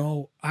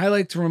 I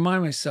like to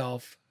remind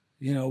myself,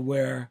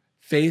 where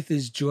Faith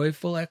is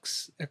joyful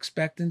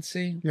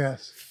expectancy.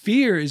 Yes.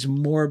 Fear is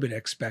morbid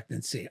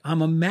expectancy.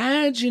 I'm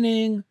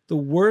imagining the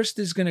worst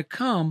is going to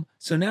come.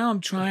 So now I'm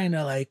trying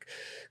to like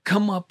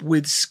come up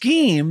with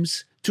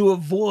schemes to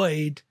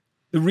avoid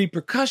the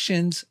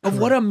repercussions of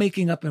what I'm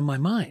making up in my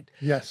mind.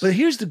 Yes. But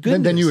here's the good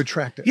news. Then you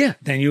attract it. Yeah.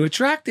 Then you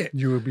attract it.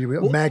 You would be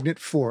a magnet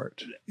for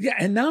it. Yeah.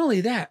 And not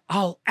only that,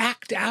 I'll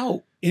act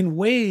out in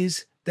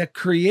ways that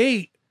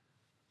create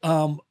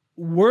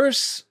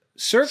worse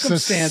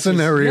circumstances,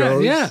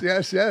 scenarios. Yeah.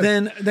 Yes.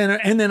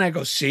 Then I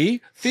go,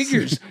 see,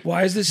 figures.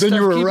 Why is this Then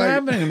stuff you were keep right.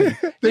 happening to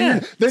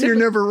me? then you're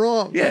never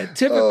wrong. Yeah,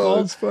 typical.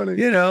 Oh, it's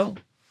funny. You know.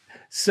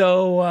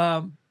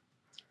 So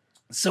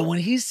when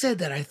he said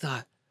that, I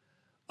thought,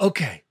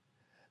 okay,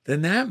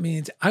 then that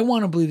means I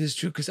want to believe this is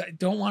true because I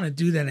don't want to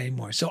do that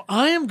anymore. So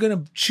I am going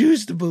to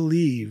choose to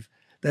believe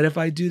that if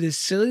I do this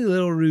silly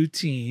little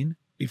routine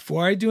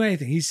before I do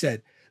anything, he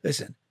said,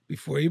 listen,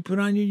 before you put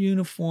on your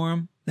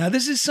uniform. Now,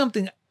 this is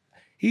something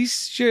he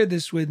shared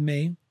this with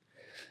me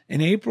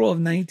in April of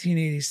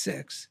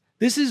 1986.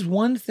 This is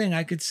one thing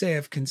I could say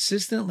I've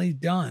consistently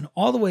done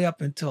all the way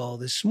up until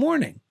this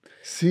morning.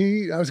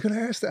 See, I was going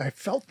to ask that. I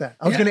felt that.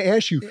 I was going to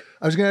ask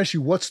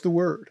you, what's the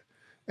word?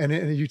 And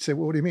you'd say,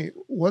 well, what do you mean?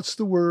 What's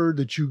the word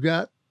that you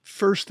got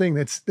first thing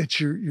that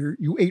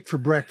you ate for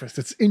breakfast?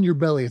 It's in your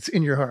belly. It's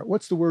in your heart.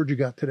 What's the word you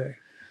got today?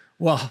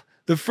 Well,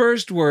 the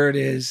first word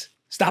is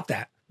stop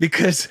that.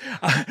 Because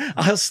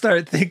I'll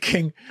start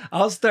thinking,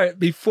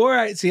 before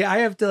I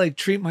have to like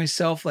treat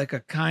myself like a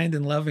kind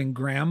and loving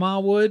grandma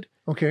would.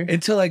 Okay.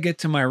 Until I get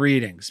to my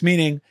readings,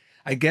 meaning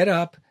I get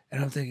up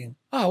and I'm thinking,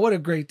 oh, what a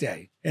great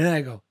day. And then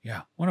I go,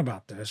 yeah, what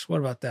about this?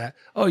 What about that?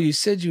 Oh, you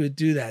said you would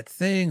do that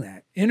thing,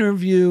 that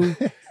interview.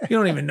 You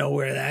don't even know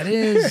where that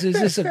is.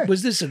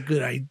 Was this a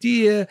good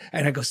idea?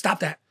 And I go,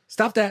 stop that.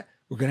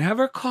 We're going to have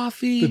our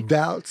coffee. The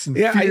doubts and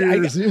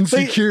fears and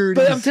insecurities.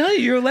 But I'm telling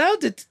you, you're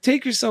allowed to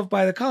take yourself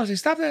by the collar and say,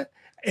 stop that.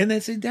 And then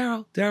say,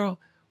 Darrell,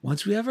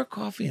 once we have our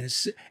coffee.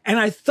 And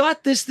I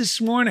thought this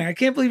morning. I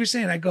can't believe you're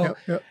saying it. I go,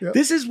 yep.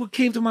 This is what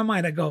came to my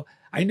mind. I go,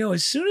 I know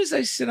as soon as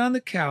I sit on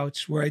the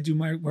couch where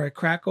I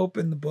crack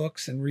open the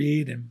books and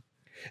read. And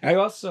I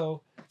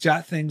also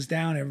jot things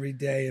down every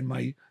day.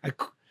 And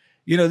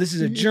this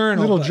is a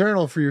journal. Little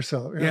journal for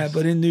yourself. Yes. Yeah.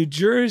 But in New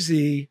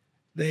Jersey,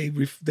 they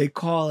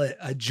call it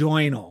a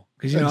journal.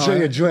 Because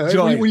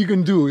what you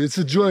can do, it's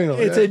a journal.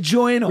 It's a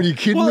journal. Are you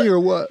kidding me or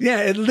what? Yeah,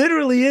 it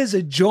literally is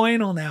a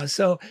journal now.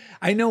 So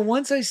I know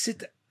once I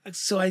sit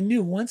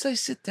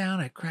down,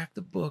 I crack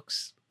the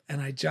books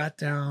and I jot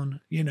down,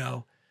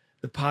 the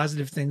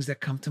positive things that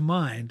come to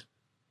mind.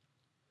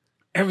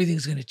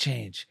 Everything's going to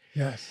change.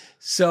 Yes.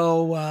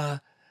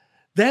 So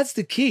that's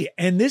the key.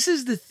 And this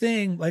is the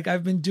thing, like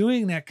I've been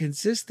doing that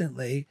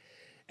consistently,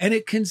 and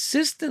it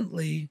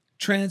consistently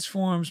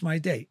transforms my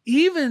day.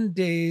 Even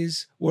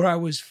days where I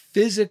was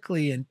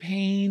physically in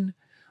pain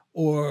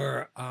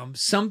or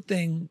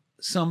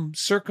some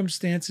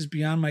circumstances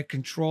beyond my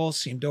control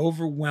seemed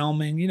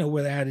overwhelming,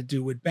 whether it had to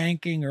do with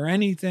banking or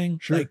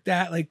anything like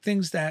that, like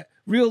things that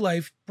real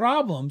life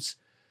problems.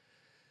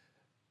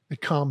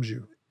 It calms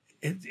you.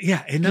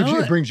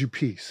 It brings you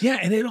peace. Yeah.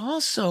 And it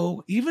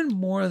also, even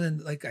more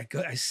than like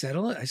I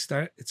settle it,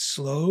 it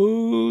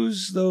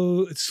slows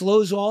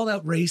all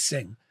that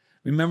racing.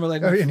 Remember,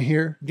 like in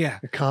here, yeah,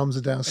 it calms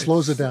it down,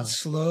 slows it down.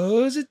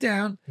 Slows it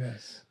down.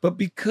 Yes. But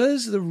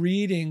because the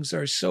readings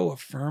are so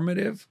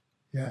affirmative,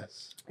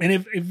 yes. And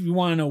if you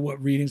want to know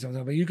what readings I'm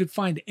talking about, you could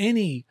find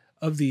any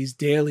of these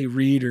daily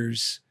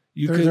readers.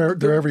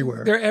 They're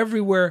everywhere. They're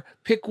everywhere.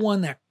 Pick one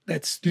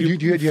that's do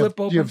you flip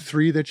open. Do you have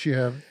three that you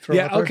have?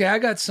 Okay, I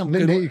got some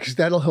good. Because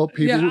that'll help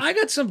people. Yeah, I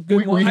got some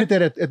good ones. We hit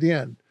that at the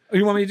end. Oh,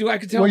 you want me to do? I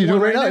could tell. Well, you do it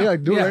right now. now. Yeah,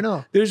 do it right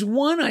now. There's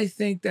one I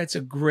think that's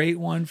a great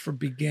one for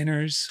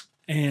beginners.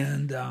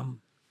 And I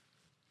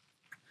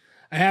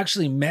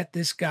actually met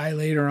this guy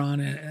later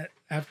on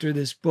after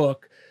this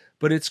book,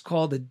 but it's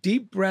called A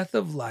Deep Breath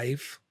of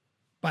Life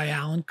by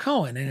Alan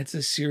Cohen. And it's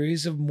a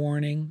series of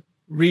morning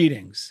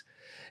readings.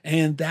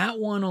 And that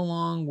one,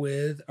 along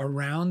with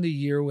Around the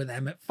Year with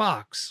Emmett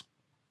Fox,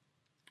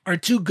 are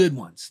two good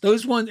ones.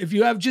 Those ones, if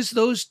you have just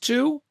those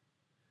two,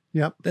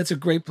 yep, that's a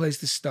great place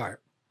to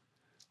start.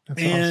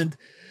 That's and awesome.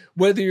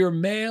 Whether you're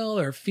male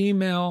or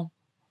female,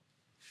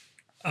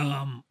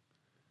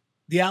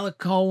 the Alan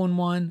Cohen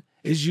one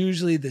is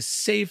usually the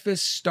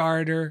safest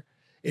starter.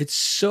 It's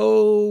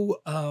so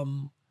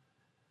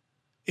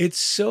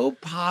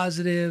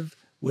positive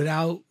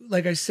without,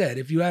 like I said,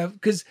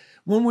 because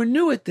when we're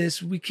new at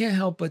this, we can't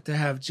help but to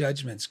have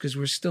judgments because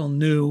we're still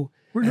new.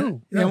 We're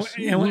new.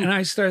 And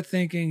I start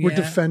thinking, we're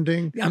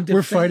defending.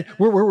 We're fighting.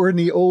 We're in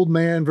the old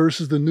man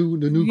versus the new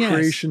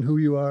creation, who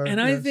you are. And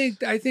I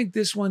think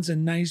this one's a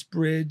nice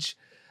bridge.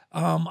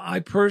 I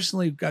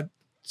personally got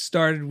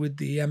started with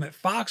the Emmett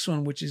Fox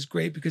one, which is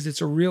great because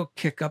it's a real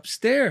kick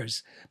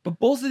upstairs. But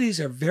both of these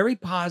are very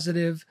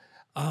positive.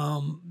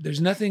 There's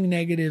nothing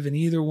negative in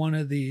either one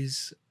of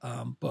these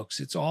books.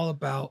 It's all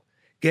about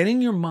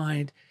getting your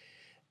mind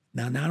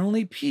now, not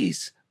only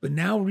peace, but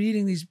now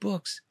reading these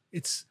books.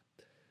 It's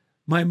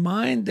my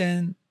mind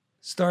then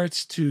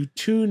starts to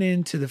tune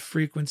into the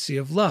frequency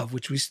of love,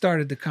 which we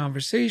started the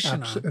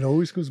conversation on. It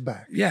always goes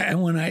back. Yeah.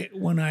 And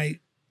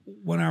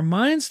when our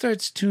mind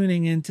starts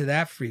tuning into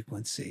that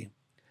frequency,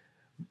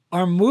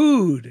 our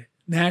mood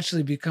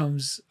naturally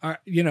becomes our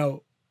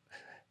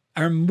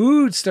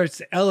mood starts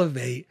to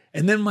elevate.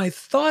 And then my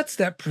thoughts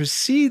that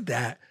precede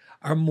that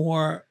are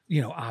more,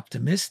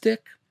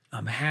 optimistic.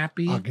 I'm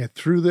happy. I'll get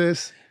through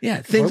this.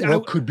 Yeah.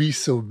 What could be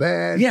so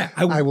bad? Yeah.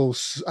 I will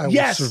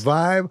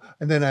survive,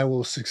 and then I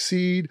will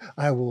succeed.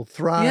 I will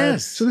thrive.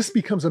 Yes. So this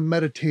becomes a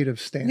meditative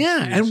stance.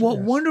 Yeah. And what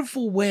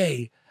wonderful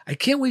way. I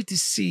can't wait to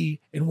see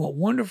in what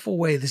wonderful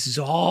way this is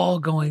all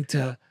going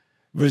to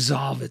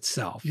resolve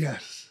itself.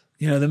 Yes.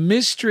 The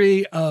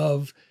mystery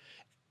of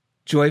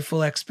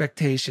joyful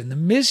expectation, the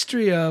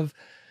mystery of,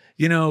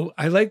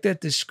 I like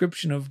that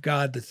description of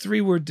God, the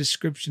 3-word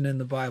description in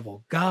the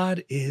Bible.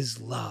 God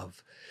is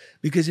love.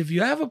 Because if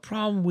you have a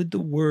problem with the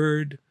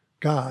word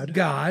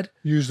God,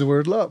 use the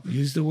word love.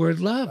 Use the word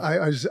love.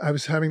 I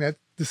was having that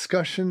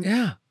discussion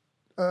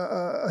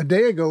a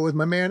day ago with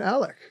my man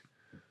Alec.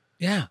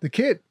 Yeah.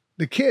 The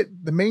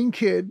main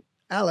kid,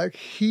 Alec,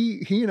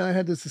 he and I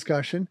had this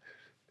discussion.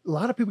 A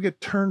lot of people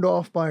get turned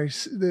off by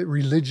the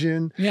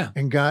religion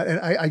and God, and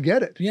I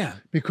get it. Yeah,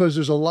 because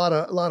there's a lot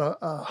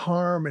of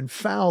harm and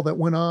foul that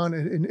went on,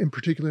 in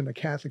particular in the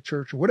Catholic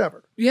Church or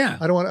whatever. Yeah,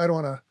 I don't want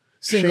to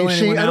single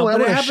anyone out. I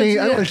don't want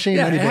to shame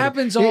anybody. It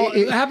happens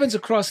it happens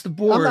across the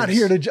board. I'm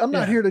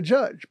not here to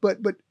judge, but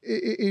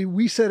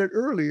we said it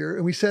earlier,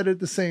 and we said it at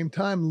the same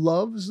time.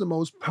 Love is the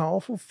most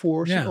powerful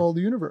force in all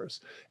the universe,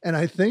 and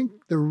I think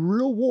the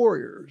real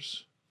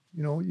warriors,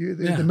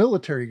 the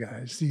military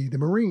guys, the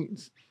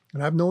Marines.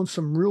 And I've known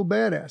some real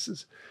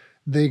badasses.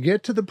 They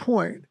get to the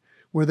point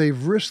where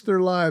they've risked their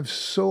lives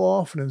so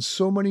often in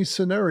so many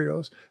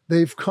scenarios,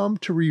 they've come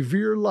to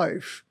revere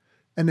life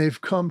and they've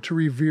come to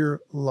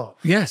revere love.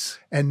 Yes.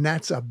 And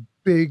that's a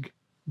big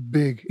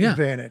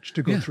advantage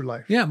to go through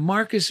life. Yeah.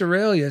 Marcus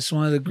Aurelius,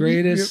 one of the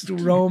greatest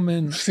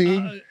Roman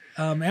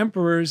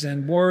emperors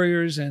and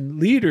warriors and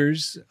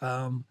leaders.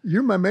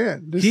 You're my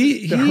man.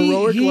 The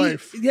heroic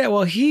life. Yeah.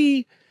 Well,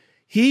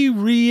 He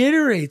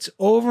reiterates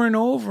over and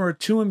over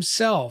to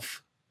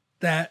himself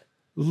that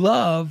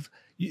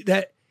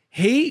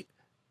hate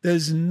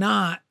is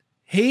not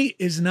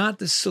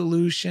the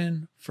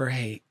solution for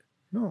hate.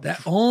 No.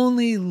 That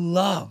only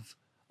love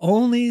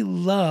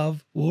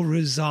will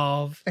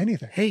resolve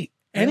anything. Hate.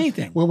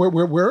 Anything. Well,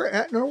 we're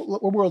at no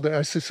world.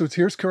 So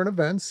here's current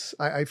events.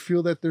 I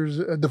feel that there's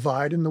a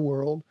divide in the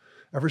world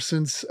ever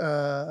since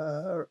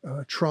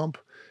Trump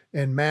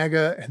and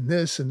MAGA and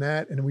this and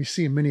that, and we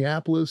see in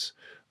Minneapolis.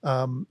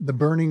 The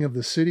burning of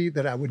the city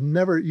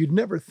that you'd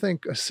never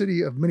think a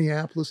city of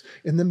Minneapolis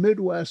in the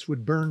Midwest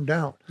would burn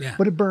down,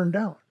 but it burned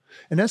down.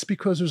 And that's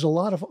because there's a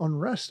lot of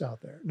unrest out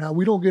there. Now,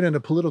 we don't get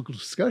into political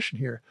discussion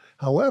here.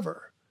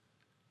 However,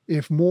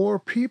 if more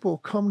people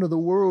come to the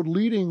world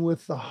leading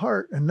with the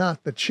heart and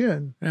not the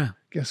chin,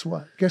 guess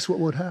what? Guess what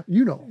would happen?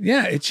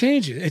 Yeah, it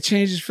changes. It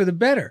changes for the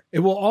better.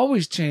 It will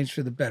always change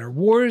for the better.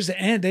 Wars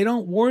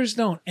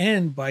don't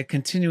end by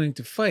continuing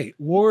to fight.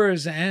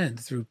 Wars end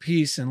through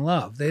peace and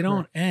love. They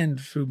don't end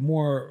through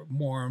more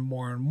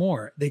and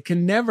more. They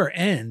can never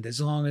end as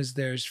long as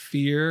there's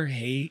fear,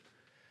 hate,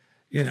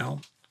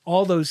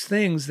 all those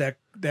things that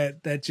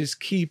just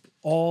keep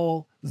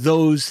all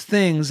those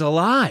things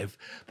alive.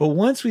 But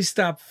once we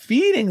stop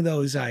feeding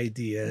those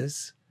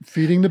ideas,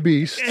 feeding the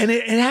beast, and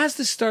it has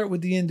to start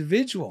with the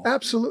individual.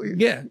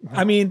 Absolutely. Yeah.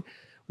 I mean,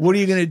 what are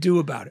you going to do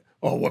about it?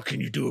 Oh, what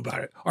can you do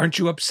about it? Aren't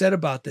you upset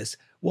about this?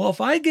 Well,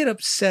 if I get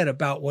upset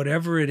about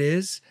whatever it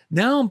is,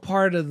 now I'm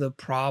part of the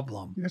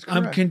problem. That's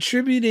correct. I'm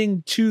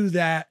contributing to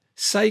that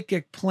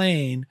psychic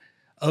plane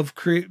of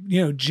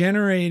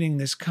generating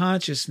this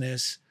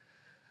consciousness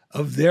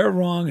of they're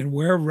wrong and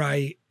we're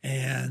right.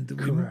 And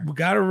we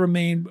got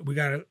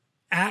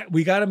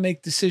to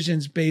make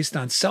decisions based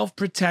on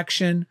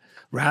self-protection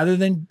rather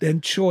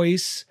than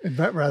choice.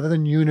 Rather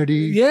than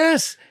unity.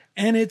 Yes.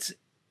 And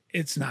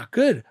it's not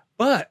good.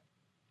 But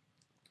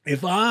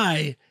if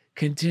I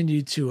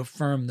continue to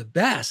affirm the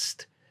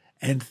best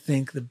and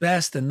think the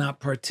best and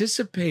not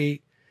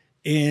participate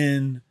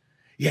in,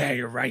 yeah,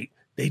 you're right,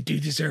 they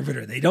do deserve it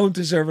or they don't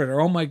deserve it or,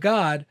 oh my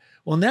God,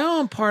 well, now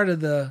I'm part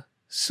of the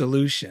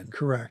solution.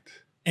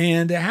 Correct.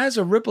 And it has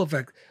a ripple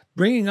effect.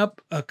 Bringing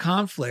up a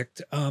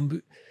conflict,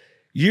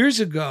 years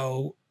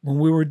ago when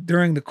we were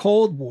during the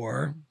Cold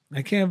War,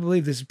 I can't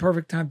believe this is a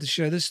perfect time to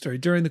share this story.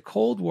 During the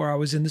Cold War, I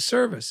was in the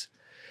service.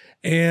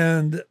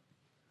 And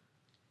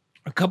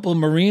a couple of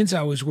Marines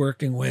I was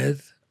working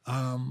with,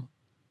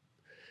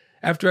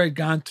 after I'd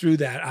gone through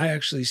that, I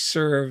actually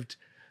served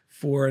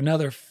for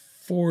another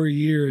 4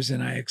 years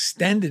and I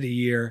extended a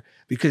year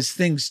because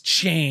things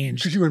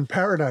changed. Because you were in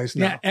paradise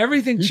now. Yeah,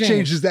 everything changed. You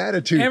changed his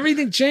attitude.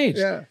 Everything changed.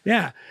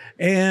 Yeah.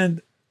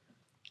 And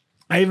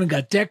I even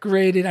got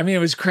decorated. I mean, it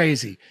was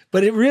crazy.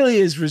 But it really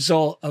is a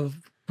result of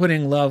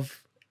putting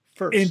love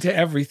first into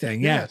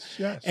everything. Yeah.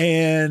 Yes.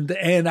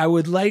 And I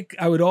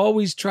would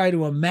always try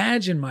to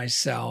imagine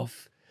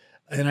myself,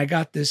 and I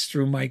got this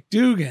through Mike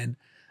Dugan,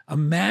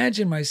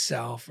 imagine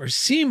myself or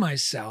see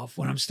myself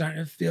when I'm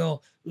starting to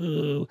feel,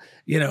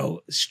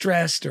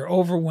 stressed or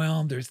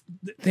overwhelmed, or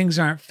things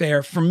aren't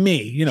fair for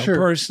me, Sure.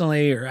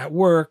 personally or at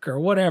work or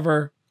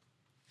whatever,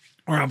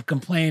 or I'm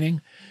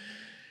complaining,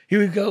 he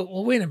would go,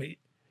 well, wait a minute.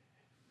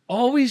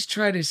 Always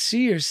try to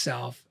see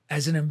yourself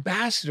as an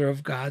ambassador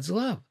of God's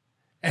love.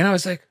 And I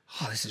was like,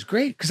 oh, this is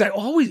great. Because I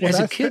always, as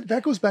a kid.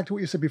 That goes back to what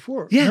you said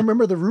before. Yeah.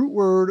 Remember, the root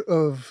word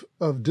of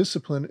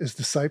discipline is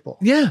disciple.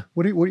 Yeah.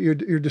 What you're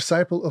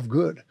disciple of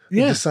good.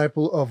 Yeah. A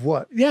disciple of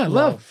what? Yeah,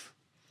 love.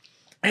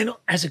 And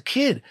as a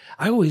kid,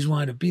 I always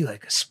wanted to be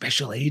like a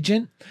special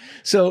agent.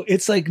 So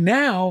it's like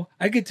now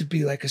I get to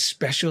be like a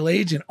special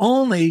agent.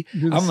 Only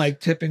I'm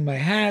like tipping my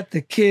hat to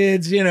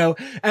kids,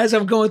 as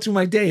I'm going through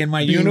my day in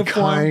my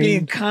uniform,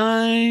 being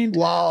kind,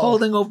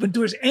 holding open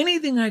doors,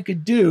 anything I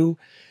could do.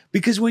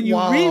 Because when you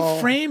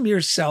reframe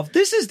yourself,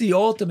 this is the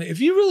ultimate.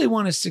 If you really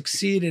want to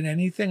succeed in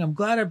anything, I'm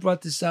glad I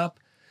brought this up,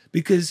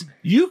 because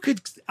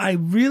I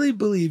really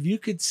believe you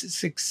could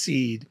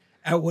succeed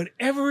at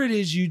whatever it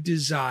is you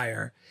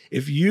desire.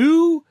 If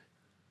you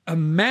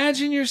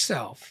imagine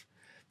yourself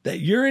that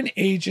you're an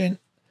agent,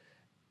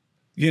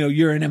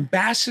 you're an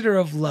ambassador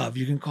of love.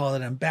 You can call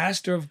it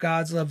ambassador of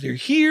God's love. You're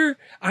here.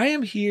 I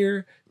am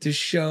here to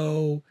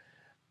show,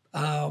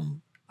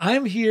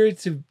 I'm here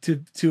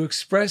to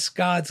express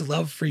God's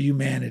love for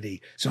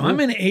humanity. So I'm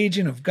an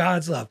agent of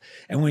God's love.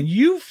 And when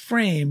you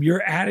frame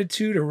your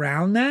attitude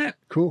around that,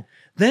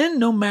 then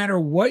no matter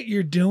what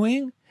you're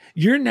doing,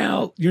 you're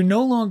no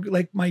longer,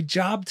 like, my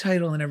job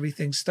title and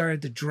everything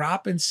started to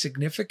drop in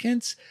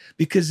significance,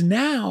 because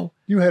now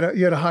you had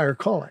a higher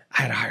calling.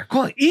 I had a higher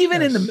calling,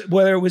 even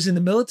whether it was in the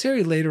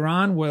military later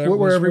on, whether it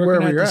was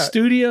working at the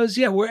studios,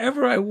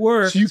 wherever I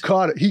worked. So you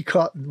caught it. He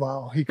caught.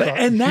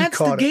 And that's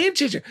the game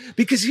changer.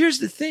 Because here's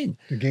the thing: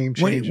 the game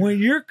changer. When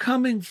you're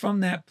coming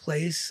from that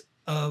place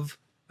of,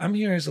 I'm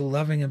here as a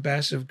loving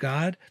ambassador of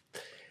God,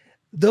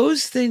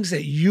 those things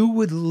that you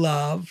would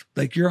love,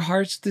 like your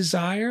heart's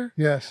desire.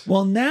 Yes.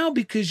 Well, now,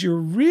 because you're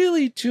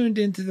really tuned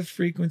into the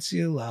frequency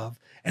of love,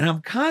 and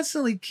I'm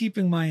constantly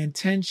keeping my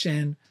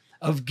intention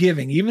of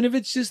giving, even if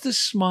it's just a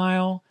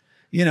smile,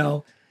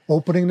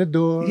 opening the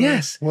door.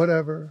 Yes.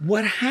 Whatever.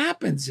 What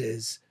happens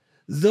is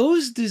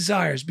those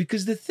desires,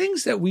 because the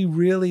things that we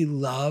really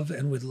love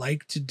and would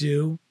like to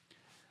do,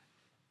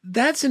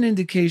 that's an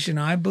indication,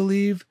 I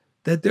believe,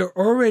 that they're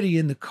already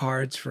in the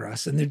cards for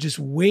us, and they're just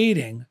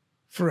waiting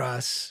for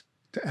us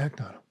to act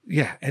on them.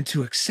 Yeah. And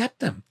to accept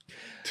them.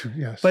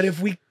 Yes.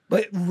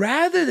 But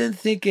rather than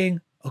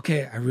thinking,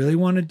 okay, I really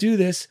want to do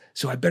this,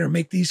 so I better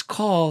make these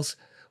calls.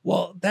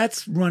 Well,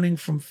 that's running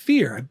from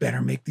fear. I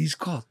better make these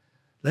calls.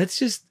 Let's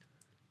just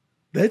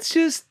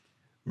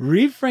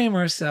reframe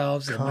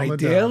ourselves in my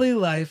daily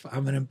life.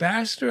 I'm an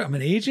ambassador. I'm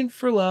an agent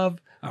for love,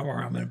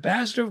 or I'm an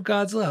ambassador of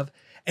God's love.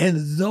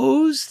 And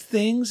those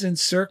things and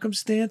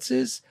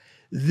circumstances,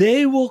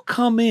 they will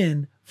come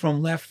in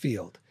from left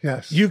field.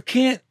 Yes. You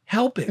can't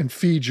help it. And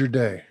feed your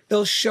day.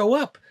 They'll show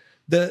up.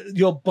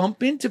 You'll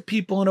bump into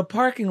people in a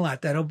parking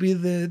lot. That'll be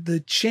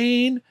the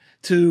chain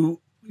to,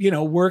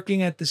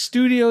 working at the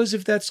studios,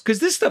 if that's, because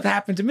this stuff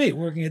happened to me,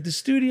 working at the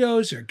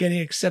studios or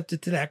getting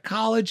accepted to that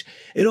college.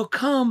 It'll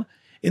come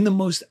in the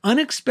most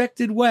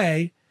unexpected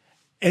way.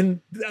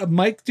 And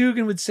Mike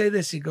Dugan would say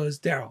this. He goes,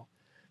 Darrell,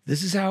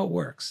 this is how it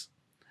works.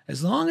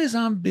 As long as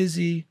I'm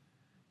busy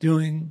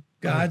doing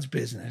God's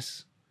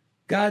business,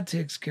 God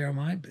takes care of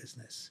my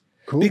business.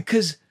 Cool.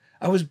 Because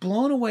I was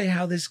blown away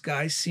how this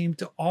guy seemed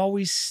to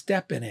always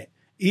step in it.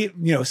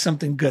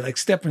 Something good, like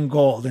step in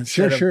gold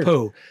instead of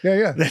poo.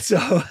 Yeah. That's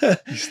all.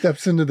 He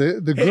steps into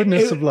the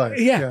goodness of life.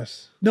 Yeah.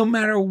 Yes. No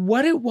matter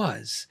what it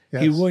was,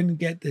 he wouldn't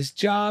get this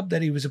job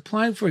that he was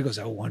applying for. He goes,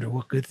 I wonder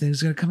what good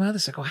thing's going to come out of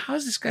this. I go, how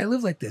does this guy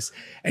live like this?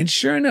 And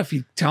sure enough,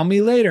 he'd tell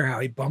me later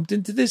how he bumped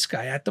into this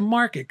guy at the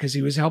market because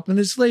he was helping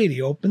this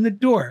lady open the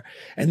door.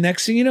 And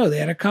next thing you know, they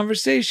had a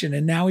conversation,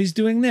 and now he's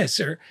doing this.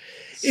 Or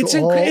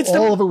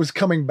all of it was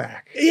coming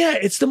back. Yeah,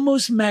 it's the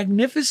most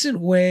magnificent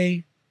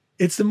way.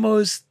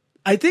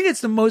 I think it's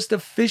the most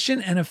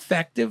efficient and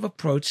effective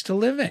approach to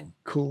living.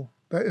 Cool.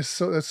 That's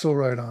so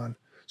right on.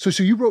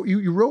 So you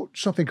wrote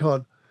something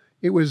called,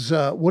 it was,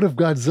 what if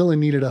Godzilla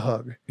needed a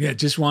hug? Yeah,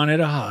 just wanted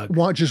a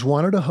hug. Just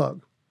wanted a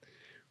hug.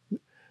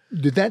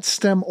 Did that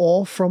stem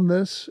all from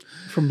this,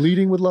 from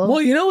leading with love? Well,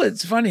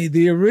 it's funny.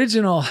 The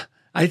original,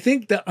 I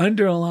think the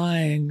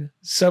underlying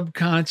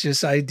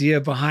subconscious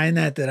idea behind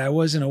that I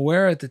wasn't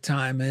aware at the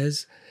time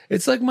is,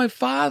 it's like my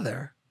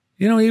father.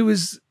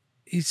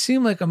 He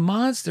seemed like a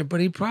monster, but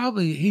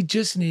he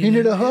just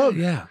needed a hug.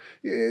 Yeah.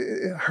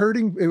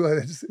 Hurting,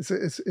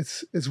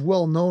 it's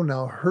well known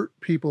now. Hurt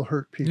people.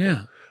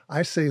 Yeah.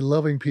 I say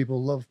loving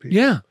people love people.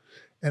 Yeah.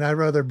 And I'd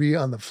rather be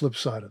on the flip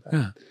side of that.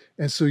 Yeah.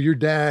 And so your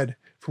dad,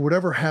 for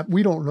whatever happened,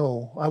 we don't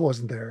know. I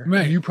wasn't there.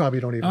 Right. You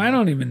probably don't even know. I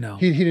don't even know.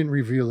 He didn't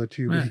reveal it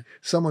to you. Right. But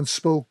someone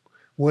spoke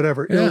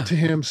whatever ill to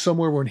him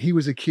somewhere when he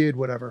was a kid,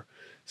 whatever.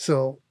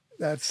 So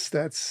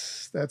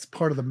That's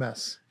part of the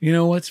mess. You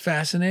know what's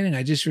fascinating?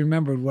 I just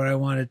remembered what I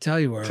wanted to tell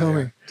you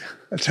earlier.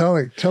 Tell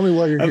me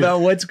while you're about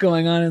here. what's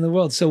going on in the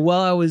world. So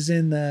while I was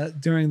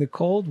during the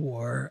Cold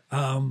War,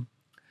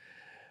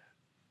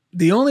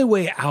 the only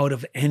way out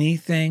of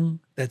anything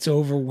that's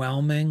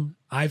overwhelming,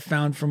 I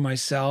found for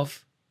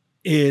myself,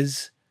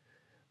 is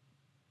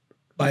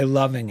by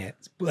loving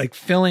it, like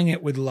filling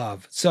it with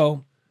love.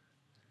 So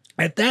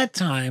at that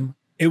time,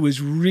 it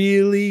was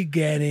really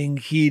getting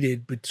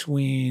heated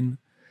between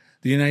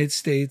the United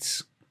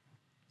States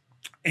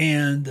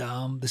and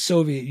the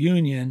Soviet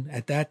Union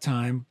at that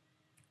time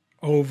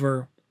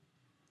over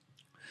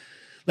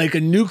like a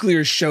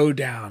nuclear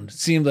showdown. It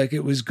seemed like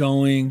it was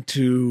going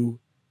to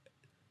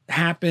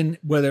happen,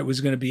 whether it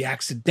was going to be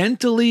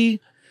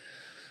accidentally,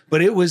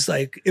 but it was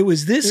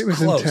this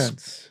close.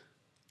 Intense.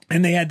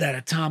 And they had that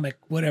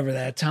atomic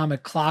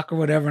clock or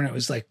whatever, and it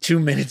was like 2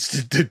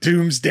 minutes to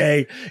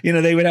doomsday. You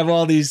know, they would have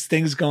all these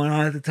things going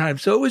on at the time.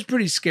 So it was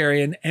pretty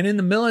scary. And in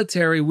the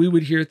military, we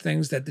would hear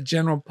things that the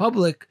general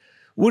public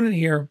wouldn't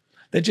hear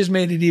that just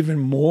made it even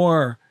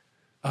more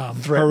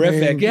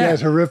horrific. Yeah.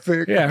 Yes,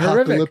 horrific. Yeah,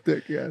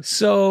 apocalyptic. Yes.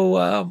 So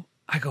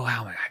I go,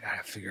 I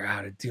got to figure out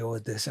how to deal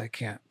with this. I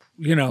can't,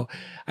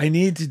 I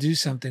need to do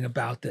something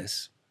about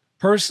this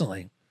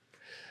personally.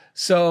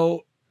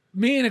 So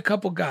me and a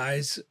couple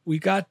guys, we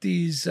got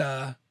these,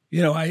 I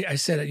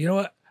said, you know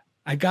what?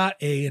 I got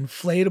a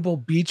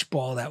inflatable beach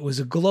ball that was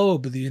a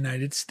globe of the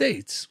United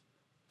States.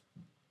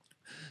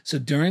 So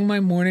during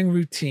my morning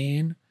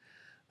routine,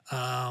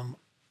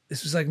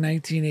 this was like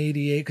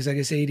 1988, because I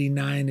guess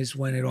 89 is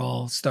when it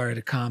all started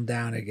to calm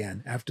down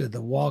again after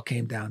the wall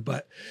came down.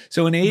 But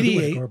so in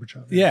 88,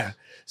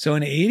 so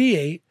in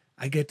 88,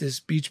 I get this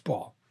beach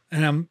ball.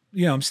 And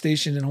I'm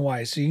stationed in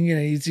Hawaii. So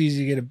it's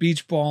easy to get a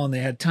beach ball. And they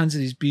had tons of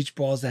these beach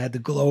balls that had the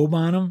globe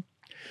on them.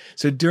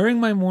 So during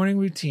my morning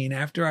routine,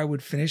 after I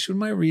would finish with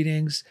my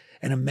readings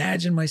and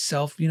imagine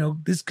myself,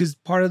 this, because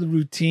part of the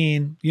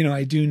routine,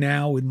 I do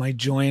now with my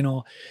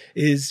journal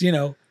is,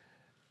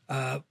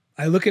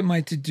 I look at my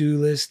to-do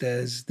list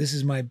as this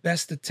is my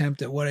best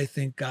attempt at what I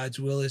think God's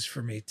will is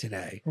for me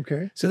today.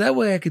 Okay. So that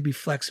way I could be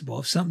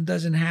flexible. If something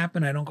doesn't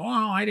happen, I don't go,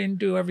 I didn't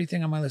do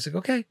everything on my list. Like,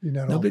 okay, you're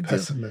not no all big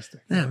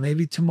pessimistic. deal. Yeah,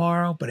 maybe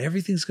tomorrow, but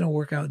everything's going to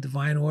work out in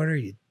divine order.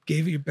 You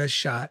gave it your best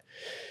shot.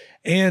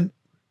 And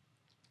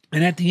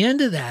at the end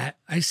of that,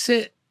 I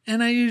sit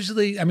and I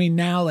usually,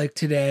 now like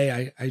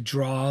today, I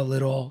draw a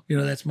little,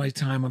 that's my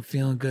time. I'm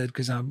feeling good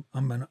because I'm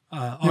an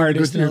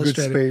artist and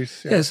illustrator. Good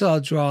space. Yeah, so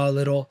I'll draw a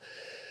little.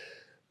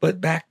 But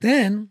back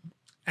then,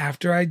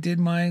 after I did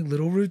my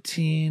little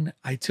routine,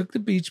 I took the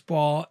beach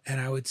ball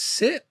and I would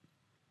sit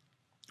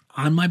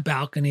on my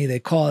balcony. They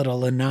call it a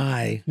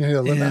lanai. Yeah,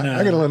 lanai.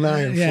 I got a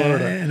lanai in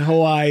Florida. In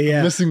Hawaii, yeah.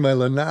 I'm missing my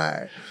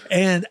lanai.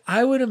 And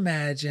I would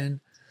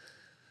imagine,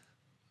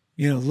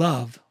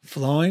 love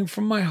flowing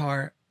from my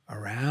heart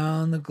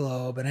around the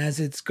globe. And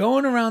as it's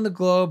going around the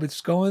globe,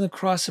 it's going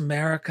across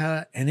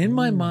America. And in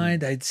my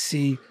mind, I'd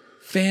see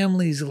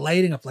families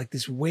lighting up, like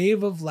this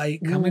wave of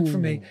light coming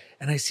from me,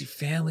 and I see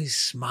families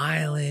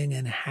smiling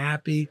and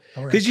happy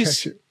because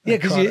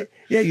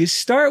you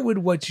start with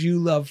what you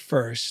love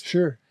first,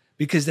 sure,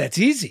 because that's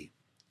easy.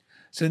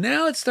 So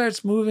now it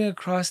starts moving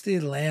across the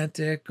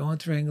Atlantic, going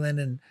through England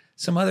and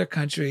some other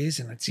countries,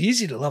 and it's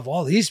easy to love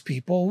all these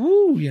people.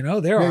 Woo,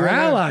 they're our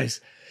allies.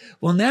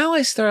 Well, now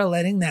I start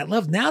letting that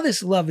love. Now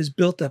this love has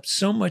built up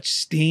so much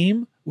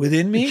steam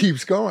within me, it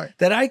keeps going,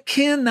 that I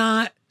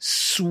cannot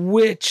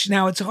switch.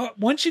 Now it's hard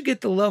once you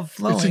get the love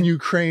flowing. It's in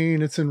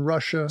Ukraine, it's in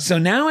Russia. So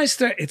now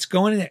it's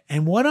going in there.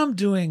 And what I'm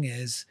doing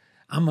is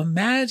I'm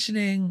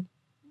imagining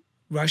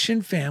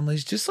Russian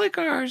families just like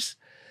ours,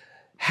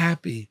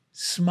 happy,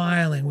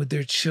 smiling with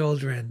their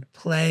children,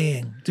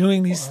 playing,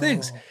 doing these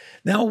things.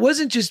 Now it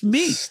wasn't just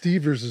me.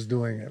 Stevers is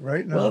doing it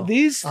right now. Well,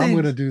 these things, I'm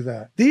going to do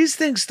that. These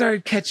things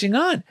started catching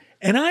on.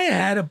 And I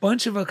had a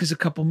bunch of, because a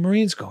couple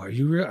Marines go, are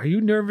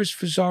you nervous,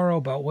 Fusaro,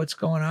 about what's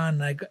going on?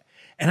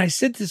 And I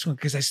said this one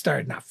because I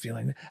started not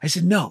feeling it. I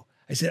said, no.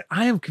 I said,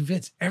 I am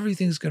convinced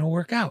everything's going to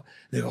work out.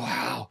 They go,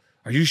 wow,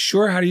 are you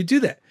sure? How do you do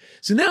that?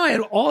 So now I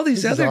had all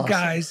these other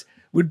guys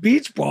with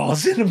beach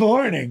balls in the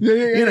morning.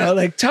 Yeah.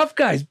 Like tough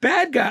guys,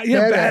 bad guys,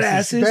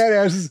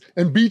 badasses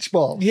and beach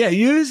balls. Yeah,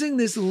 using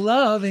this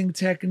loving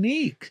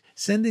technique,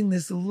 sending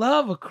this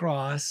love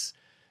across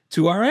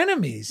to our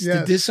enemies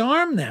to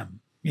disarm them,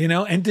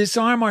 and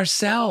disarm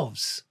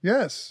ourselves.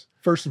 Yes.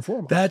 First and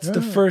foremost. That's the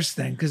first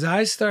thing, because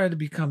I started to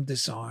become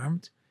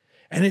disarmed.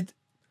 And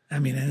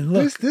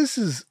look. This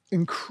is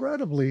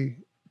incredibly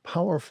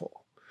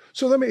powerful.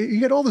 So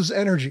you get all this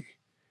energy.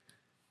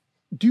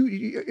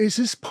 Is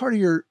this part of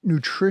your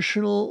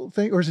nutritional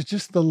thing, or is it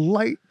just the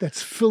light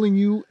that's filling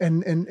you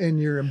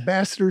and your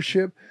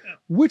ambassadorship?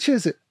 Which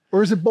is it?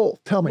 Or is it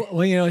both? Tell me.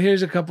 Well,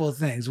 here's a couple of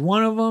things.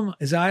 One of them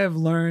is I have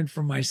learned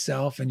for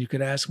myself, and you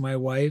could ask my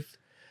wife,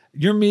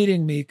 you're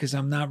meeting me because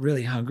I'm not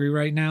really hungry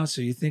right now.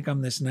 So you think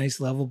I'm this nice,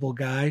 lovable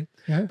guy.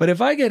 Yeah. But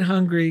if I get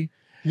hungry,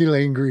 You're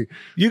angry.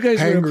 You guys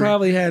would have Hangry.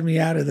 probably had me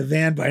out of the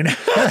van by now.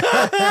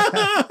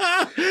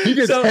 He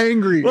gets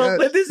angry. Well,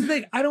 but this is the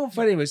thing. I don't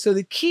fight anyway. So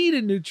the key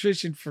to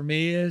nutrition for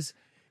me is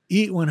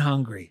eat when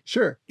hungry.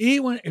 Sure.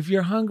 If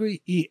you're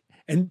hungry, eat.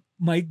 And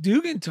Mike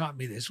Dugan taught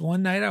me this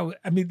one night.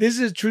 I mean, this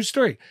is a true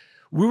story.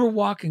 We were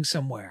walking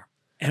somewhere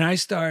and I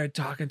started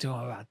talking to him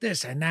about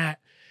this and that.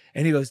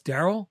 And he goes,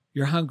 Darrell,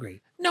 you're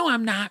hungry. No,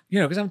 I'm not.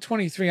 Because I'm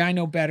 23. I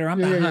know better. I'm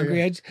not hungry.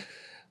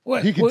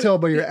 Yeah. He can tell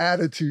by your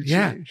attitude.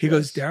 Yeah. Change. He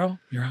goes, Darrell,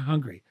 you're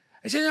hungry.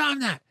 I said, no, I'm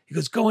not. He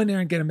goes, go in there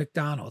and get a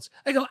McDonald's.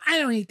 I go, I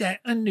don't eat that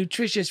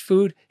unnutritious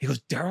food. He goes,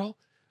 Darrell,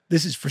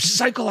 this is for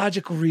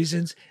psychological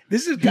reasons.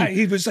 This is a guy,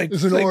 he was like,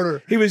 it's an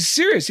order. He was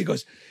serious. He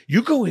goes,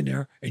 you go in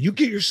there and you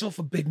get yourself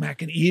a Big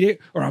Mac and eat it,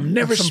 or I'm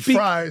never speaking.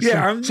 Fries,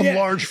 some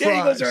large fries.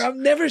 He goes, or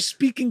I'm never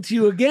speaking to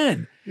you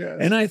again. Yes.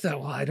 And I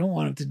thought, well, I don't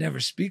want him to never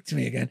speak to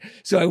me again.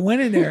 So I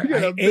went in there,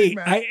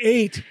 I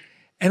ate,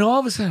 and all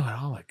of a sudden I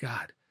went, oh my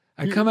God.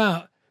 I come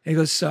out. And he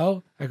goes,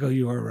 so? I go,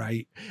 you are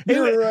right.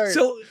 You're right.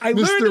 So I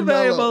Mr. learned a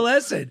valuable Mellow.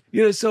 lesson.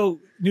 So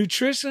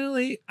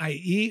nutritionally, I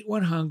eat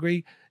when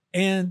hungry.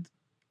 And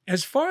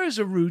as far as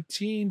a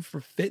routine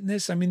for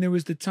fitness, I mean, there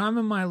was the time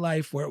in my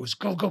life where it was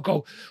go,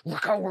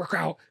 work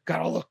out,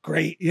 gotta look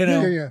great,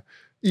 Yeah.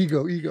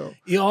 Ego.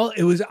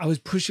 I was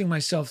pushing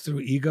myself through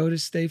ego to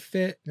stay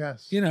fit.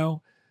 Yes.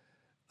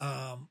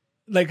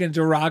 Like a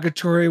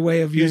derogatory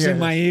way of using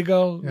my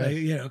ego,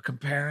 Yes. like,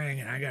 comparing,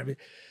 and I gotta be.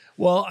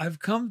 Well, I've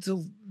come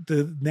to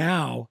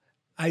now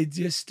I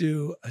just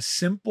do a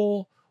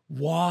simple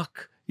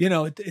walk.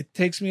 It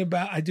takes me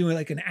I do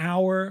like an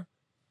hour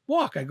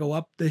walk. I go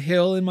up the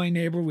hill in my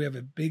neighborhood. We have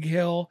a big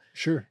hill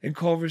in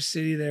Culver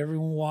City that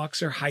everyone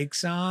walks or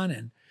hikes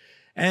on.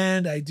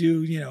 And I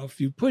do, a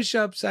few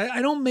push-ups.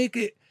 I don't make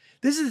it.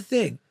 This is the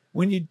thing.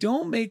 When you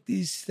don't make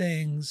these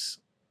things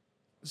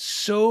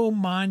so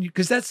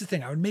because that's the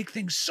thing. I would make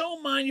things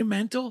so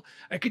monumental.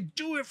 I could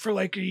do it for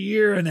like a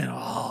year and then,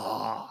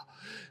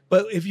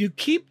 But if you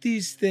keep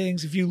these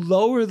things, if you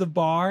lower the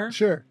bar,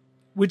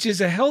 which is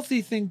a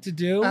healthy thing to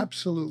do.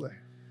 Absolutely.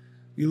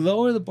 You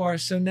lower the bar.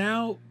 So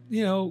now,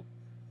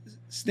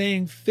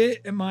 staying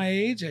fit at my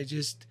age, I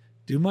just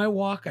do my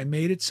walk. I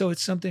made it so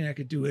it's something I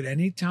could do at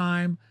any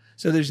time.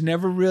 So there's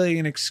never really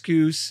an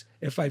excuse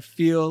if I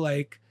feel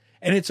like,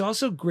 and it's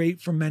also great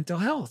for mental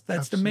health.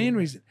 That's the main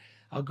reason.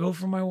 I'll go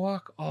for my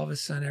walk. All of a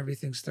sudden,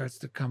 everything starts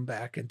to come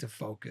back into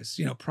focus,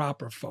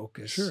 proper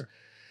focus. Sure.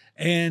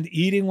 And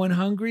eating when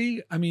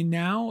hungry, I mean,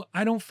 now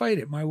I don't fight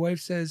it. My wife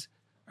says,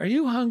 are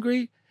you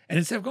hungry? And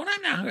instead of going,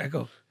 I'm not hungry, I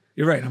go,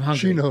 you're right, I'm hungry.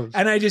 She knows.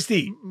 And I just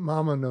eat.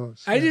 Mama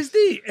knows. I just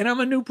eat, and I'm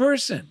a new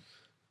person.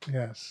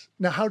 Yes.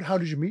 Now, how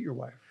did you meet your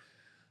wife?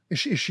 Is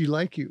she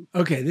like you?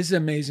 Okay, this is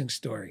an amazing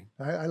story.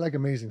 I like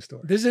amazing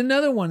stories. There's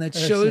another one that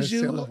shows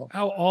you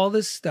how all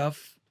this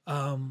stuff,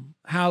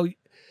 how,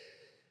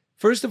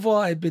 first of all,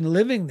 I've been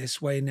living this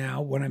way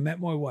now when I met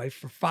my wife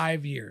for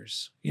 5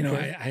 years.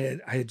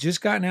 I had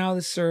just gotten out of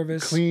the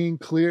service. Clean,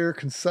 clear,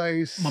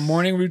 concise. My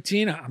morning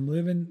routine, I'm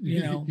living,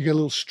 You got a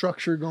little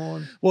structure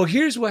going. Well,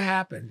 here's what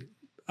happened.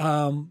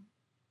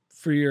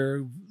 For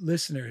your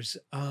listeners,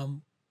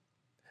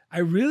 I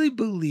really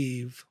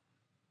believe,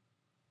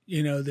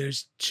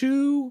 there's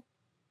two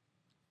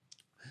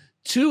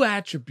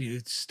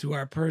attributes to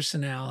our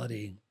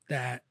personality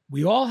that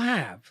we all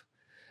have.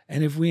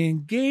 And if we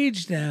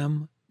engage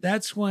them,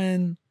 that's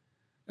when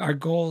our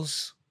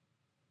goals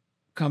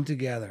come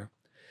together.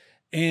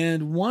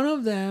 And one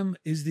of them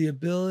is the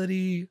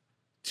ability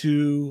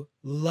to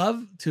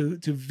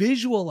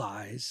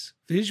visualize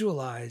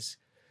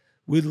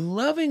with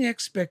loving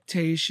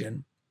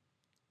expectation.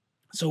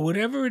 So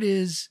whatever it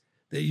is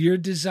that your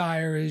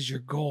desire is, your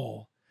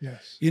goal,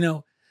 yes,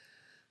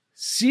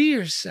 see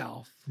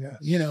yourself, yes,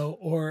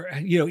 or,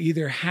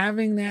 either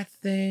having that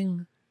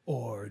thing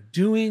or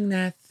doing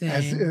that thing.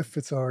 As if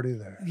it's already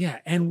there. Yeah.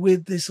 And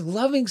with this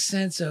loving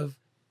sense of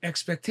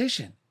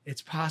expectation,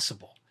 it's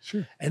possible.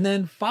 Sure. And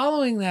then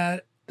following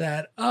that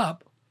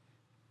up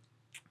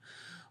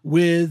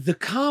with the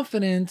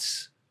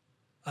confidence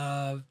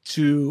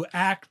to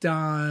act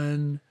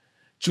on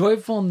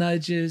joyful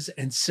nudges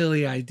and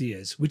silly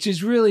ideas, which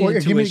is really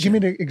intuition.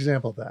 Give me an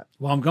example of that.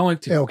 Well, I'm going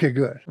to. Yeah, okay,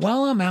 good.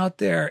 While I'm out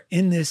there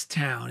in this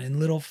town in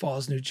Little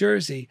Falls, New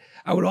Jersey,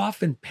 I would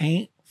often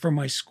paint for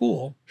my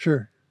school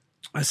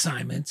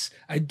assignments.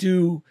 I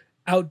do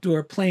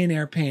outdoor plein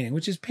air painting,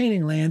 which is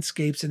painting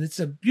landscapes, and it's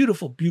a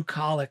beautiful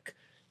bucolic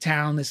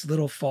town, this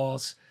Little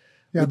Falls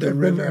with the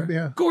river.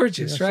 Yeah.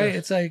 Gorgeous, yes, right? Yes.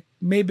 It's like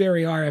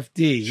Mayberry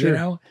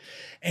RFD,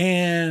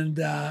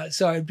 And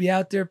so I'd be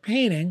out there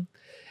painting,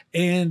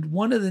 and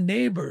one of the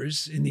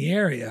neighbors in the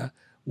area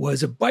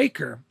was a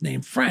biker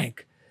named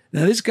Frank.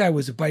 Now, this guy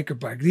was a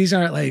biker. These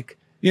aren't like,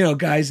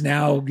 guys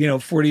now,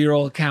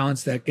 40-year-old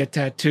accountants that get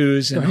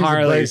tattoos and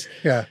Harleys.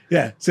 Yeah.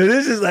 Yeah. So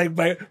this is like,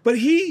 but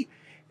it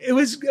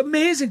was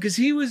amazing because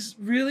he was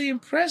really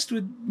impressed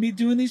with me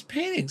doing these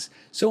paintings.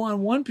 So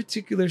on one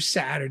particular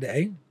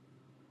Saturday,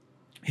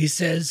 he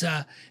says,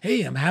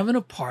 hey, I'm having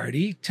a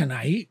party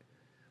tonight.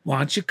 Why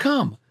don't you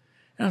come?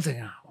 And I'm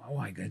thinking, what am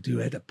I going to do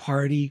at the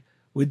party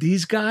with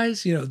these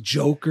guys,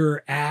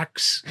 Joker,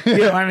 Axe.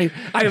 I mean,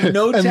 I have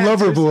no and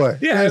tattoos.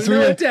 Loverboy. Yeah, I have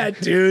no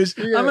tattoos.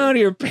 Yeah. I'm out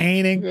here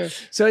painting. Yeah.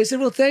 So I said,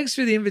 well, thanks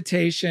for the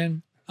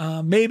invitation.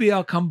 Maybe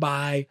I'll come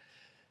by.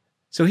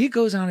 So he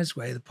goes on his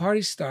way. The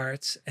party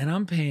starts, and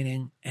I'm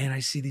painting, and I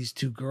see these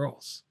two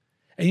girls.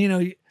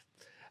 And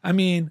I'm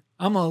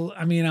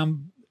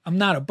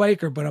not a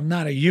biker, but I'm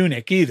not a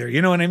eunuch either.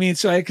 You know what I mean?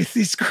 So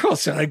these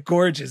girls are like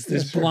gorgeous.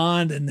 This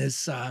blonde and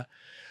this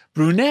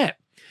brunette,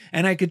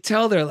 and I could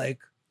tell they're like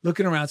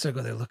looking around. So I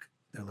go,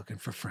 they're looking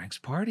for Frank's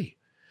party.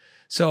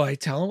 So I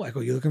tell them, I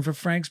go, you looking for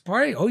Frank's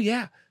party? Oh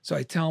yeah. So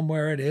I tell them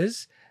where it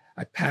is.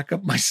 I pack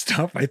up my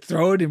stuff. I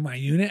throw it in my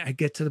unit. I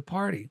get to the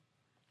party.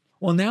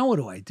 Well, now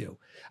what do?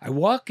 I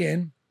walk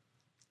in.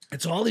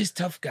 It's all these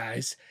tough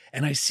guys,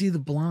 and I see the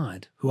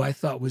blonde who I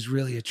thought was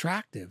really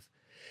attractive.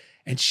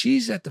 And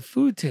she's at the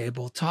food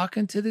table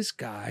talking to this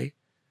guy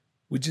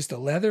with just a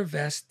leather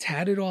vest,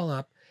 tatted all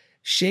up,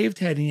 shaved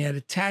head, and he had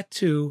a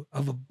tattoo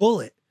of a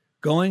bullet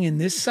going in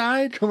this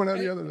side, coming out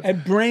the other side,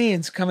 and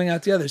brains coming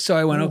out the other. So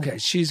I went, okay,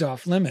 she's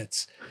off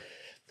limits.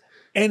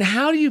 And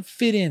how do you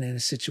fit in a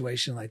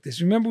situation like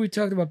this? Remember we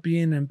talked about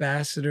being an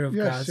ambassador of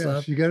God's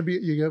love? You got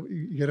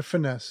to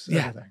finesse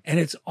everything. And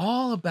it's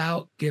all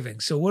about giving.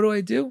 So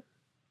what do?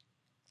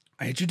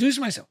 I introduce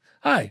myself.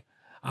 Hi,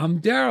 I'm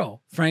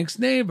Darrell, Frank's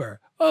neighbor.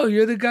 Oh,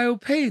 you're the guy who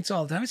paints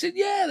all the time. I said,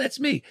 yeah, that's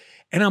me.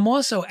 And I'm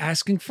also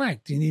asking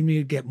Frank, do you need me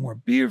to get more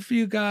beer for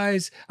you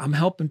guys? I'm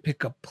helping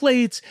pick up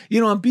plates.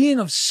 I'm being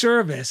of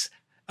service.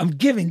 I'm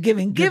giving.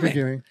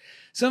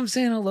 So I'm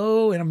saying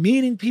hello and I'm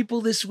meeting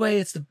people this way.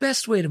 It's the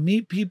best way to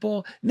meet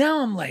people.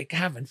 Now I'm like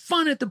having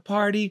fun at the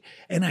party.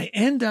 And I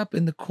end up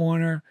in the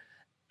corner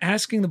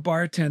asking the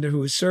bartender who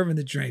was serving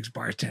the drinks,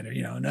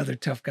 another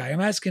tough guy.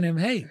 I'm asking him,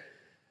 hey,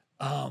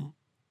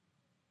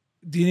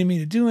 do you need me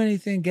to do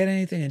anything, get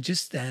anything? And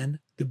just then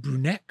the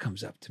brunette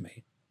comes up to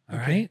me. All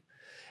right.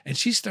 And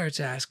she starts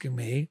asking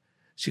me,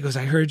 she goes,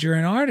 I heard you're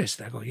an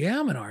artist. I go, yeah,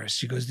 I'm an artist.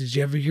 She goes, did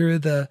you ever hear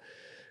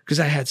because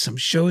I had some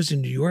shows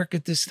in New York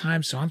at this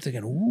time. So I'm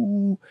thinking,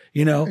 ooh,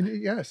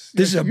 And yes.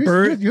 This is a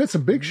bird. You had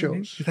some big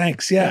shows.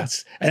 Thanks.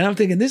 Yes. Yeah. And I'm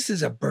thinking, this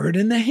is a bird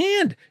in the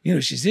hand.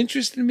 She's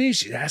interested in me.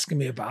 She's asking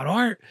me about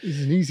art. It's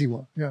an easy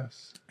one.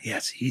 Yes.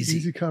 Yes.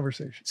 Easy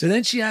conversation. So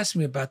then she asked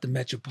me about the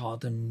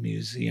Metropolitan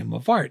Museum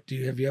of Art.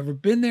 Have you ever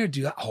been there?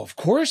 Oh, of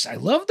course. I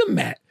love the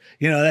Met.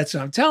 That's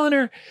what I'm telling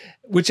her,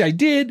 which I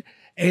did.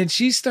 And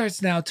she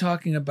starts now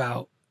talking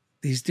about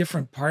these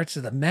different parts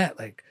of the Met,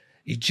 like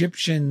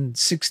Egyptian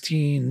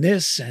 16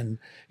 this and,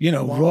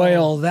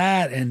 royal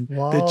that and the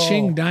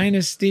Qing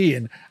dynasty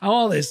and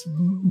all this.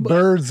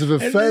 Birds of a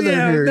feather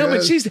here. No,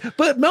 yes.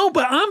 But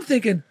I'm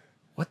thinking,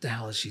 what the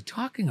hell is she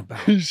talking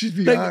about? She's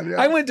beyond.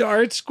 I went to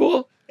art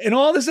school and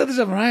all this other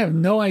stuff, and I have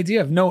no idea.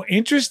 I have no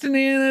interest in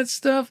any of that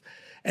stuff.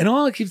 And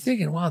all I keep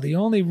thinking, wow, the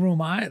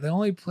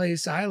only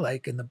place I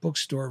like in the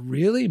bookstore,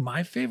 really,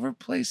 my favorite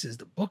place is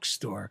the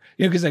bookstore.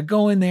 Because I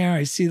go in there,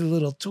 I see the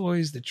little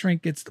toys, the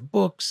trinkets, the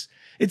books.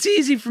 It's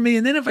easy for me.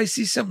 And then if I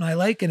see something I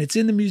like and it's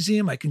in the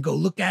museum, I can go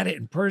look at it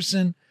in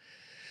person.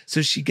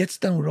 So she gets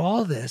done with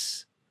all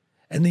this.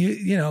 And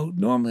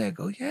normally I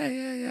go,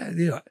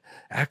 yeah.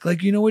 Act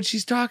like you know what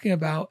she's talking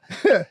about.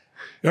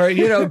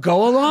 Or,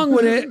 go along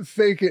with it.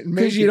 Fake it.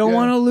 Because you don't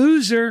want to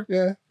lose her.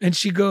 Yeah. And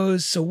she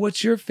goes, so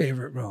what's your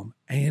favorite room?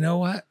 And you know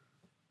what?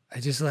 I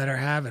just let her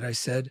have it. I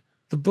said,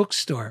 the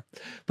bookstore.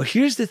 But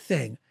here's the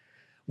thing.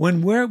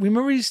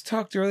 Remember we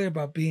talked earlier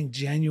about being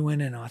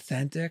genuine and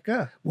authentic?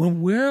 Yeah.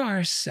 When we're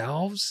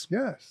ourselves.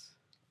 Yes.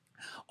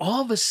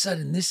 All of a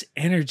sudden, this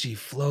energy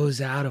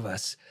flows out of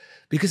us.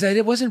 Because I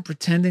wasn't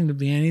pretending to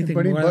be anything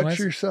more than but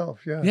yourself.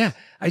 Yes. Yeah.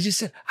 I just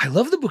said, I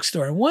love the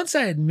bookstore. And once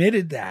I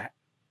admitted that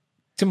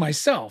to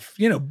myself,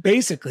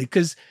 basically,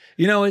 because,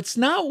 it's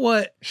not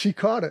what she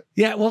caught it.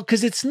 Yeah. Well,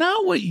 because it's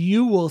not what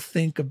you will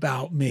think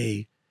about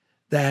me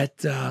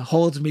that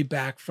holds me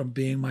back from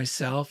being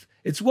myself.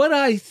 It's what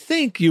I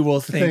think you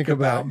will think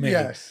about me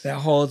yes. that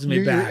holds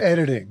me back. You're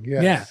editing.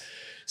 Yes. Yeah.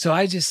 So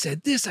I just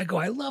said this. I go,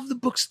 I love the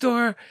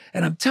bookstore.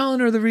 And I'm telling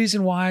her the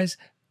reason why,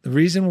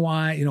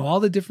 all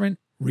the different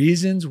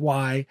reasons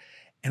why.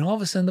 And all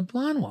of a sudden the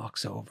blonde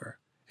walks over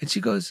and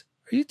she goes,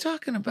 are you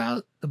talking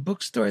about the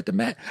bookstore at the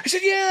Met? I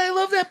said, yeah, I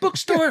love that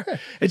bookstore.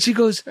 And she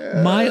goes,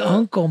 my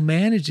uncle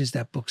manages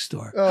that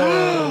bookstore.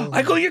 Oh.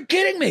 I go, you're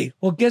kidding me.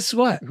 Well, guess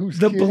what?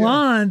 The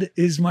blonde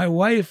is my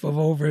wife of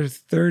over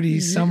 30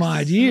 some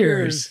odd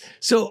years.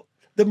 So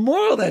the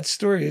moral of that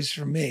story is,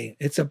 for me,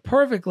 it's a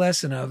perfect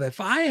lesson of,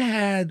 if I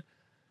had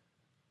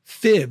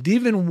fibbed,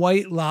 even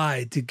white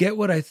lied to get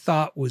what I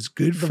thought was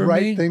good for me. The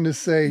right thing to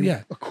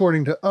say,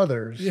 according to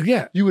others.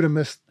 Yeah. You would have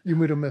missed.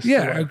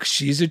 Yeah.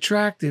 She's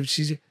attractive.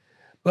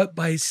 But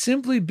by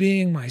simply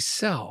being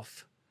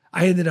myself,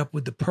 I ended up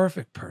with the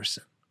perfect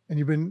person. And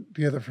you've been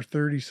together for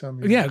 30 some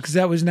years. Yeah, because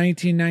that was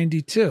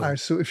 1992. All right,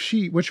 so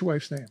what's your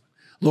wife's name?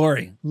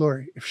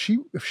 Lori. If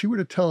she were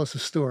to tell us a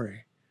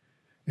story,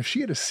 if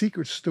she had a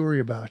secret story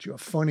about you, a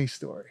funny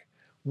story,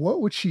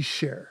 what would she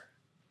share?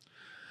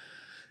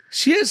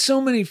 She has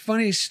so many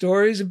funny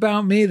stories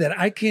about me that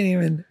I can't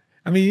even,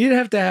 I mean, you'd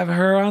have to have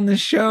her on the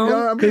show.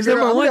 No, I'm going to get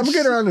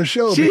her on the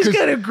show. She's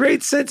got a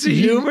great sense of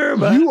humor.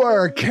 But you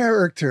are a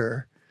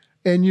character,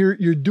 and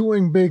you're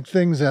doing big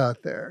things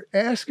out there.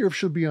 Ask her if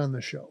she'll be on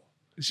the show.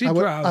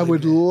 I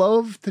would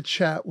love to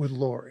chat with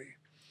Lori.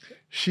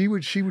 She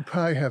would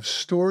probably have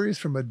stories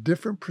from a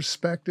different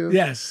perspective.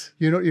 Yes.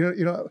 You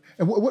know.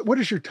 And what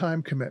is your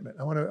time commitment?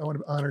 I want to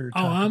honor your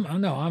time.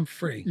 I'm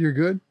free. You're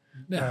good?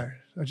 Yeah. All right.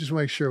 I just want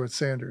to make sure with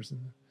Sanders.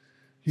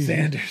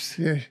 Sanders.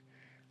 Yeah.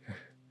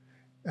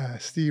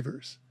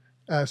 Stevers.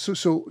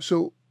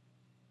 So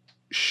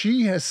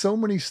she has so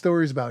many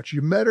stories about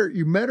you.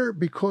 You met her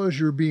because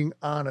you're being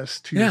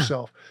honest to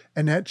yourself,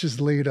 and that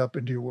just laid up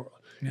into your world.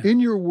 Yeah. In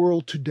your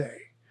world today,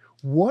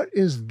 what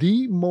is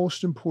the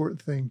most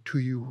important thing to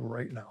you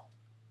right now?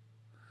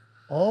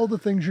 All the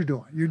things you're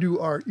doing. You do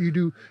art, you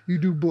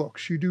do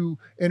books, you do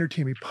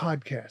entertainment,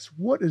 podcasts.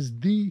 What is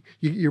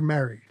you're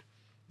married.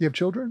 You have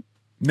children?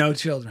 No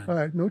children. All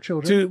right, no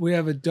children. We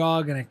have a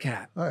dog and a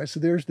cat. All right, so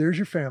there's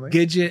your family.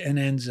 Gidget and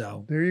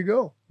Enzo. There you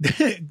go.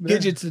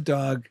 Gidget's the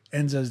dog,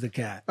 Enzo's the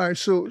cat. All right,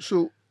 so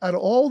out of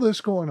all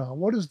this going on,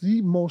 what is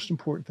the most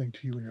important thing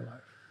to you in your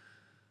life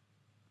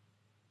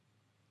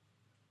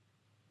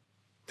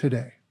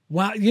today?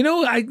 Wow,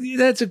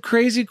 that's a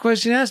crazy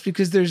question to ask,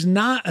 because there's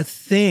not a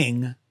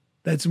thing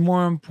that's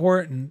more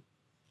important.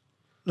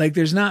 Like,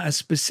 there's not a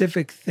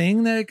specific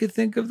thing that I could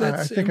think of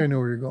that's I think I know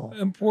where you're going.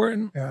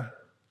 Important. Yeah.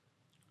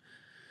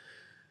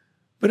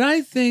 But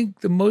I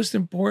think the most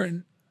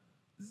important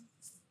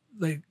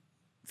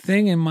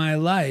thing in my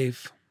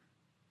life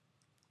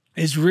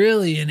is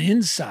really an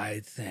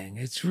inside thing.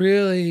 It's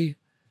really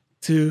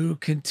to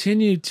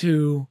continue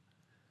to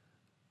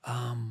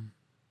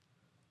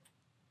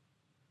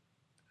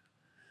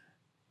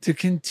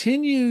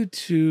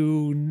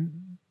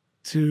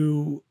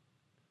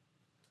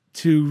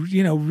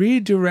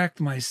redirect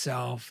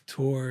myself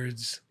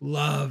towards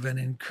love and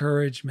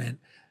encouragement,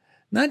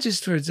 not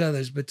just towards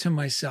others, but to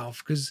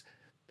myself, because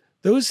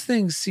those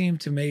things seem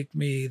to make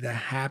me the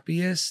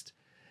happiest.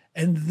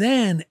 And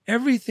then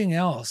everything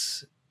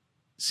else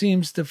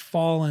seems to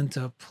fall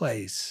into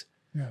place.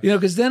 Yeah.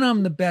 Because then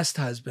I'm the best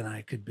husband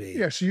I could be.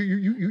 Yeah, so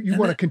you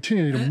want to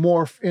continue to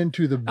morph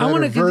into the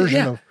better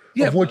version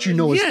of what you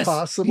know is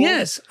possible.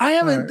 Yes, I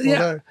haven't.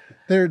 Right,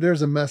 well,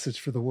 there's a message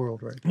for the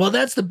world, right? Well,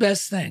 that's the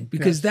best thing,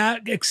 because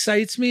that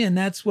excites me, and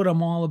that's what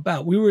I'm all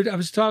about. I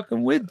was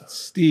talking with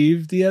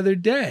Steve the other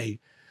day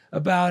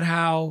about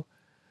how,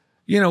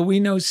 we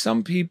know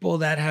some people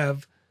that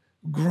have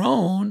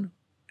grown,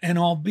 and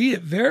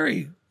albeit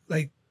very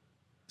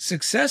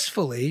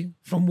successfully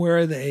from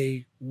where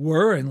they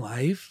were in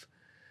life,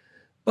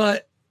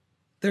 but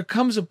there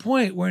comes a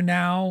point where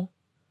now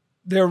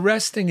they're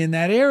resting in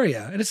that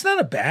area, and it's not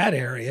a bad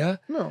area.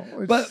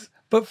 No,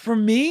 but for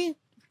me,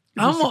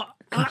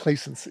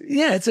 complacency.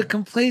 It's a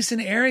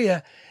complacent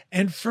area,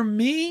 and for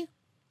me,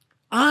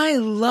 I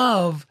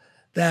love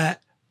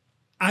that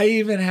I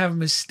even have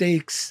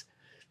mistakes,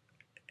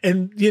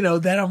 and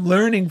that I'm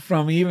learning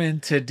from even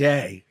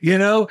today.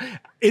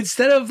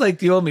 Instead of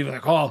the old me,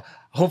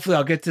 hopefully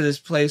I'll get to this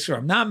place where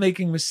I'm not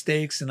making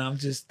mistakes and I'm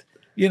just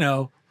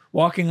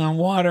walking on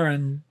water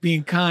and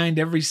being kind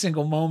every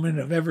single moment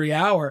of every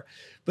hour.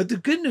 But the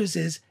good news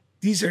is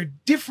these are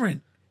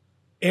different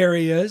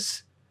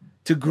areas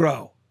to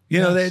grow.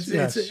 At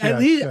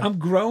least I'm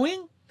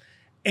growing.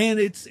 And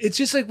it's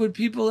just like when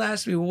people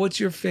ask me, well, what's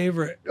your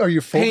favorite? Are you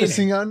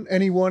focusing painting? on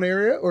any one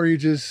area, or you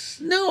just...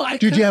 No,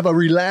 Did you have a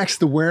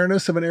relaxed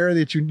awareness of an area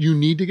that you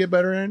need to get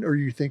better in, or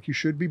you think you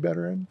should be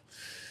better in?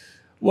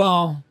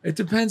 Well, it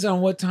depends on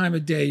what time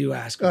of day you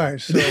ask me. All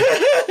right, so...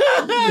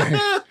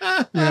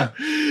 yeah.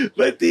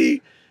 But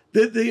the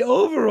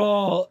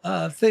overall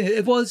thing,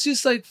 it's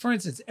just for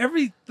instance,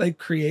 every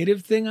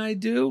creative thing I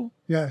do.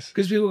 Yes.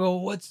 Because people go,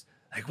 what's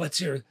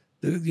your,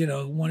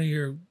 one of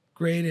your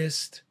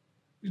greatest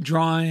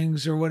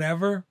drawings or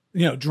whatever,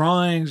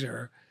 drawings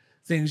or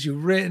things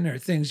you've written or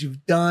things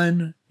you've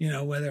done,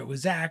 whether it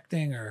was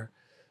acting or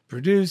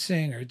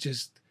producing or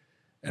just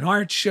an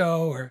art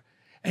show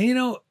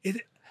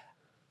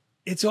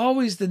it's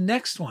always the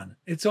next one.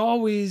 It's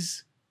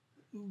always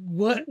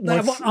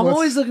I'm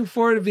always looking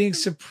forward to being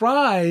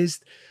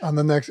surprised around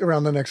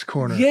the next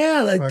corner.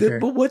 Yeah.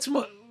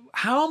 But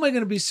how am I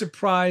going to be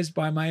surprised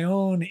by my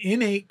own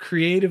innate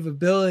creative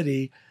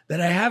ability that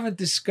I haven't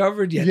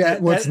discovered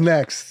yet? What's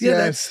next? Yeah,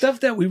 that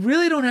stuff that we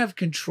really don't have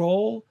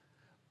control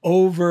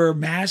over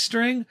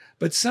mastering,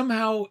 but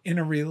somehow in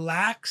a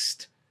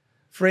relaxed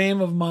frame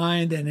of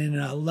mind and in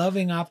a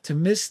loving,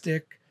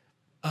 optimistic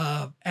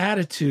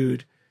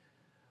attitude,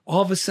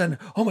 all of a sudden,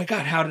 oh my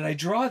God, how did I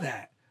draw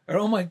that? Or,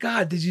 oh my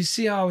God, did you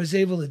see how I was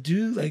able to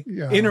do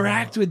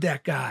interact with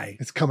that guy?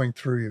 It's coming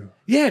through you.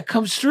 Yeah, it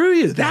comes through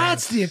you.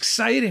 That's the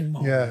exciting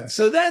moment. Yeah.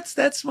 So that's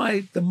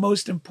the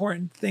most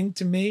important thing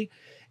to me,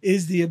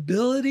 is the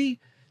ability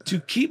to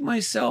keep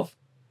myself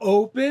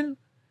open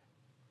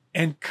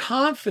and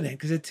confident,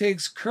 because it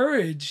takes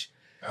courage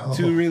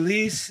to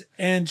release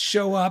and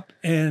show up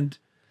and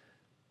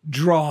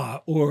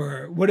draw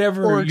or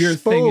whatever your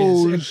thing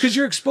is, because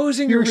you're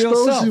exposing your real self.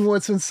 You're exposing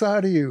what's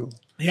inside of you.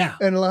 Yeah.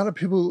 And a lot of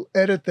people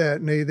edit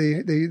that and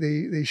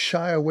they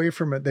shy away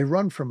from it. They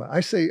run from it.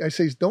 I say,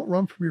 don't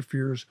run from your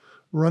fears,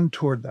 run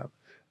toward them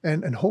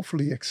and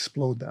hopefully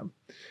explode them.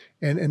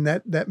 And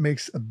that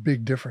makes a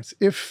big difference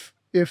if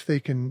they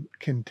can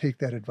take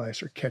that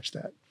advice or catch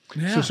that.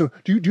 Yeah. So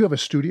do you have a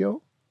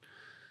studio?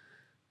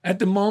 At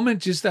the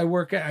moment,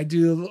 I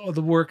do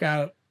the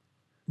workout,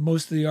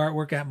 most of the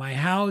artwork at my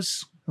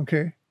house.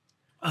 Okay.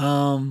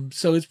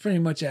 So it's pretty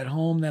much at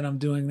home that I'm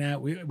doing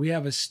that. We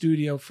have a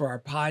studio for our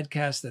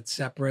podcast that's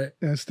separate.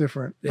 That's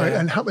different. Yeah.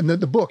 And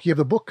the book, you have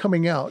the book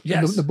coming out.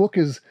 Yes. The book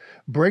is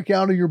Break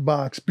Out of Your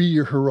Box, Be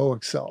Your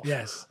Heroic Self.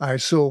 Yes. All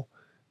right. So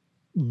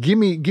give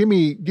me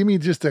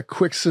just a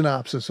quick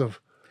synopsis of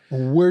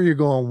where you're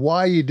going,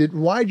 why did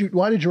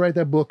you write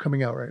that book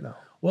coming out right now?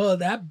 Well,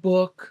 that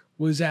book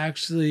was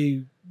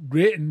actually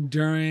written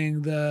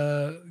during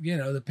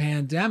the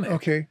pandemic.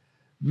 Okay.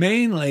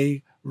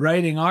 Mainly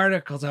writing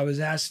articles. I was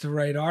asked to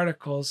write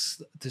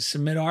articles, to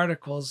submit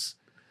articles.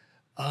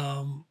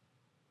 And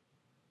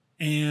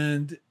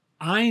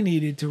I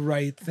needed to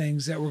write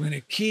things that were going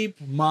to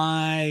keep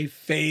my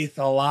faith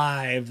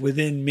alive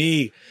within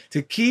me,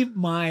 to keep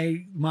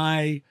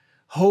my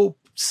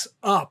hopes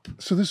up.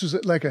 So this was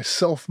like a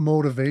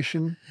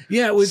self-motivation?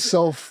 Yeah, it was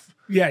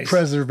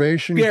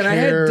preservation, yeah,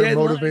 care,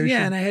 motivation.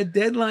 Yeah, and I had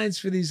deadlines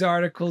for these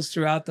articles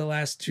throughout the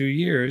last 2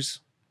 years.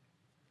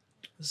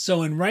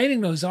 So in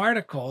writing those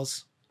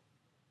articles,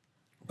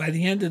 by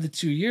the end of the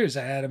 2 years,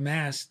 I had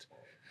amassed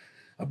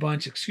a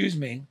bunch,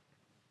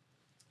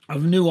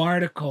 of new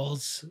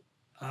articles.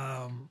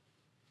 I'm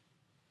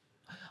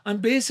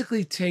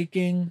basically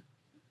taking,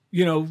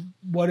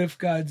 what if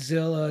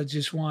Godzilla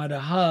just wanted a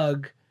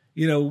hug?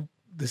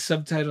 The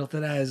subtitle to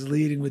that is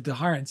Leading with the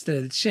Heart instead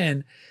of the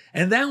chin.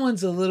 And that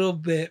one's a little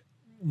bit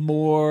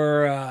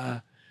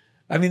more,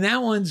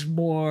 that one's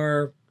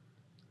more,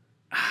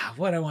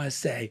 what I want to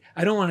say.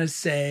 I don't want to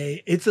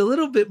say, it's a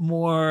little bit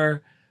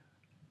more,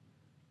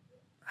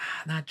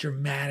 not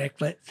dramatic,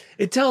 but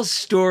it tells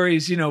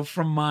stories,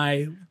 from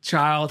my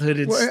childhood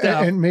and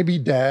stuff. And maybe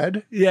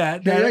dad. Yeah.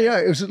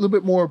 It was a little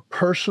bit more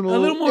personal. A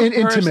little more and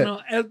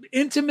personal.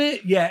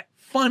 Intimate, yet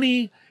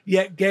funny,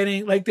 yet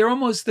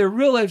they're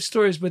real life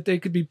stories, but they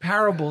could be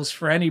parables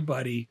for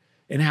anybody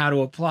in how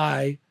to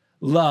apply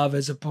love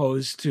as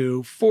opposed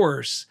to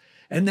force.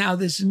 And now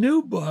this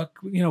new book,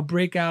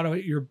 Break Out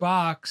of Your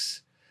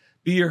Box,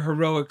 Be Your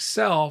Heroic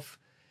Self.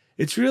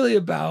 It's really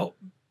about,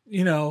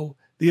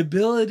 the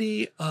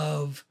ability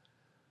of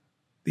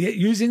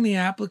using the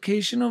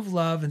application of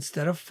love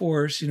instead of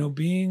force,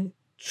 being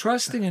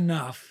trusting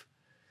enough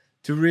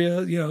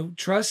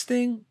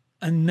trusting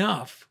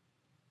enough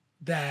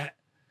that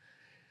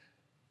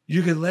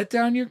you could let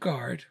down your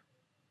guard,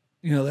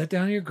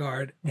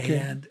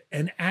 Okay.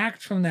 and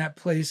act from that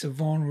place of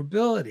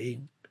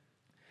vulnerability.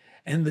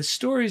 And the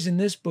stories in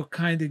this book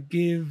kind of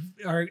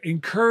are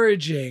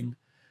encouraging.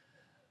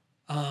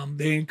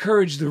 They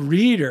encourage the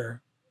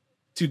reader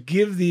to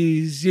give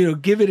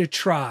give it a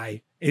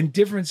try in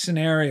different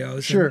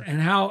scenarios. Sure.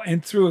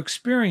 And through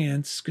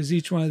experience, because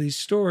each one of these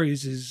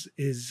stories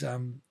is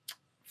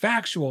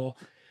factual,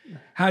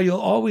 how you'll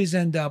always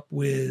end up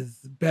with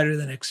better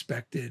than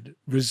expected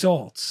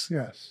results.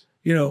 Yes.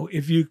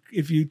 If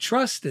you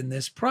trust in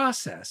this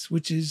process,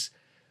 which is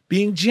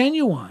being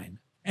genuine.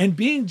 And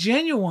being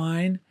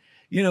genuine,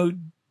 the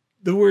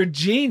word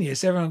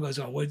genius, everyone goes,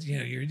 oh,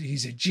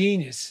 he's a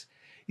genius.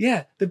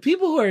 Yeah, the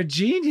people who are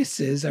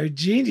geniuses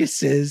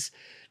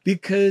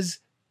because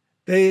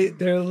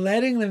they're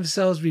letting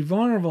themselves be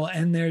vulnerable,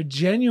 and their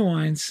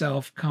genuine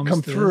self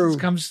comes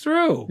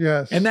through.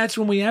 Yes. And that's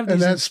when we have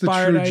these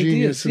inspired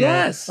ideas.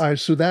 Yes. All right,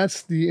 so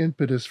that's the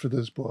impetus for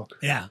this book.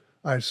 Yeah.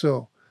 All right,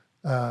 so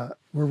we're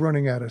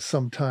running out of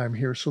some time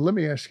here. So let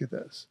me ask you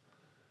this.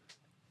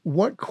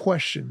 What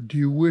question do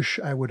you wish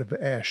I would have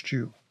asked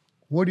you?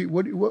 What do you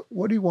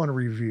want to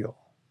reveal?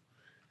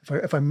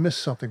 If I miss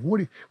something, what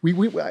do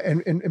you,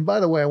 and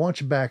by the way, I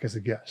want you back as a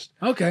guest.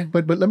 Okay.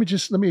 But let me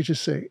just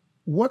say,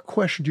 what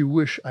question do you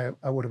wish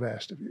I would have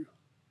asked of you?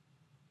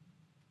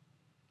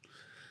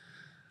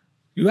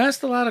 You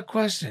asked a lot of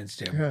questions,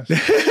 Jim. Yes.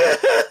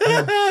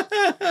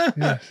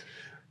 Yes.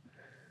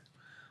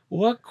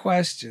 What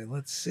question?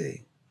 Let's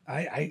see.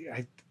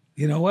 I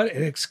you know what?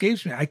 It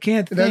escapes me. I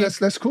can't think.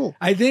 That's cool.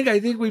 I think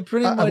we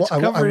pretty much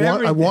covered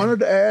everything. I wanted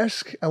to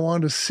ask. I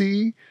wanted to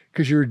see,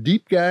 because you're a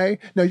deep guy.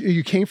 Now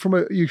you came from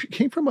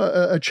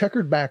a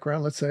checkered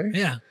background, let's say.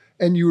 Yeah.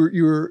 And you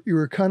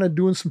were kind of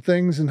doing some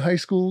things in high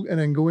school, and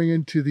then going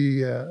into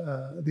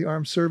the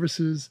armed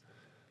services,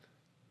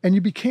 and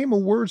you became a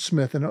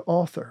wordsmith and an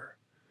author.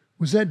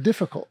 Was that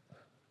difficult?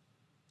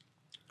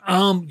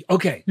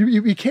 Okay.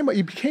 You became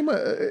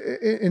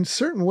in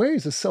certain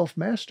ways a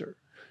self-master.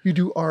 You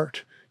do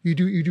art. You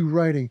do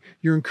writing.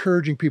 You're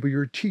encouraging people.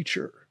 You're a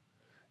teacher.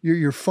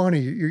 You're funny.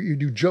 You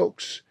do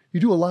jokes. You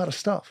do a lot of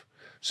stuff.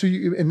 So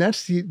and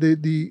that's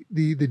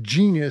the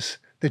genius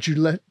that you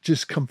let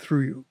just come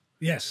through you.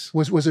 Yes.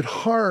 Was it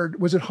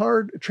hard? Was it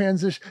hard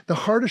transition? The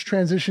hardest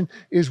transition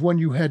is when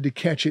you had to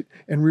catch it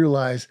and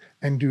realize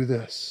and do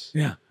this.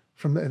 Yeah.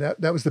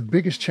 That was the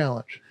biggest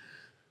challenge.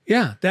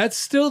 Yeah, that's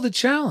still the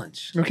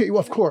challenge. Okay, well,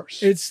 of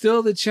course. It's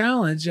still the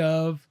challenge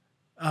of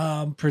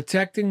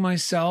protecting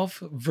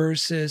myself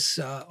versus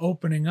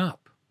opening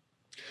up.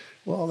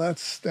 Well,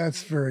 that's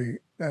very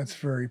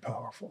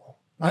powerful.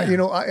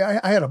 Yeah.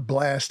 I had a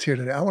blast here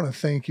today. I want to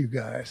thank you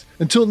guys.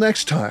 Until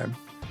next time,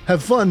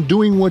 have fun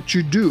doing what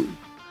you do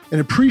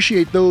and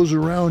appreciate those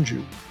around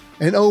you,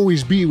 and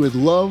always be with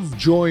love,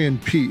 joy,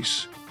 and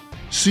peace.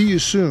 See you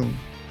soon.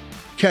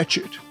 Catch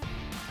it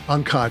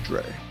on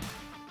Cadre.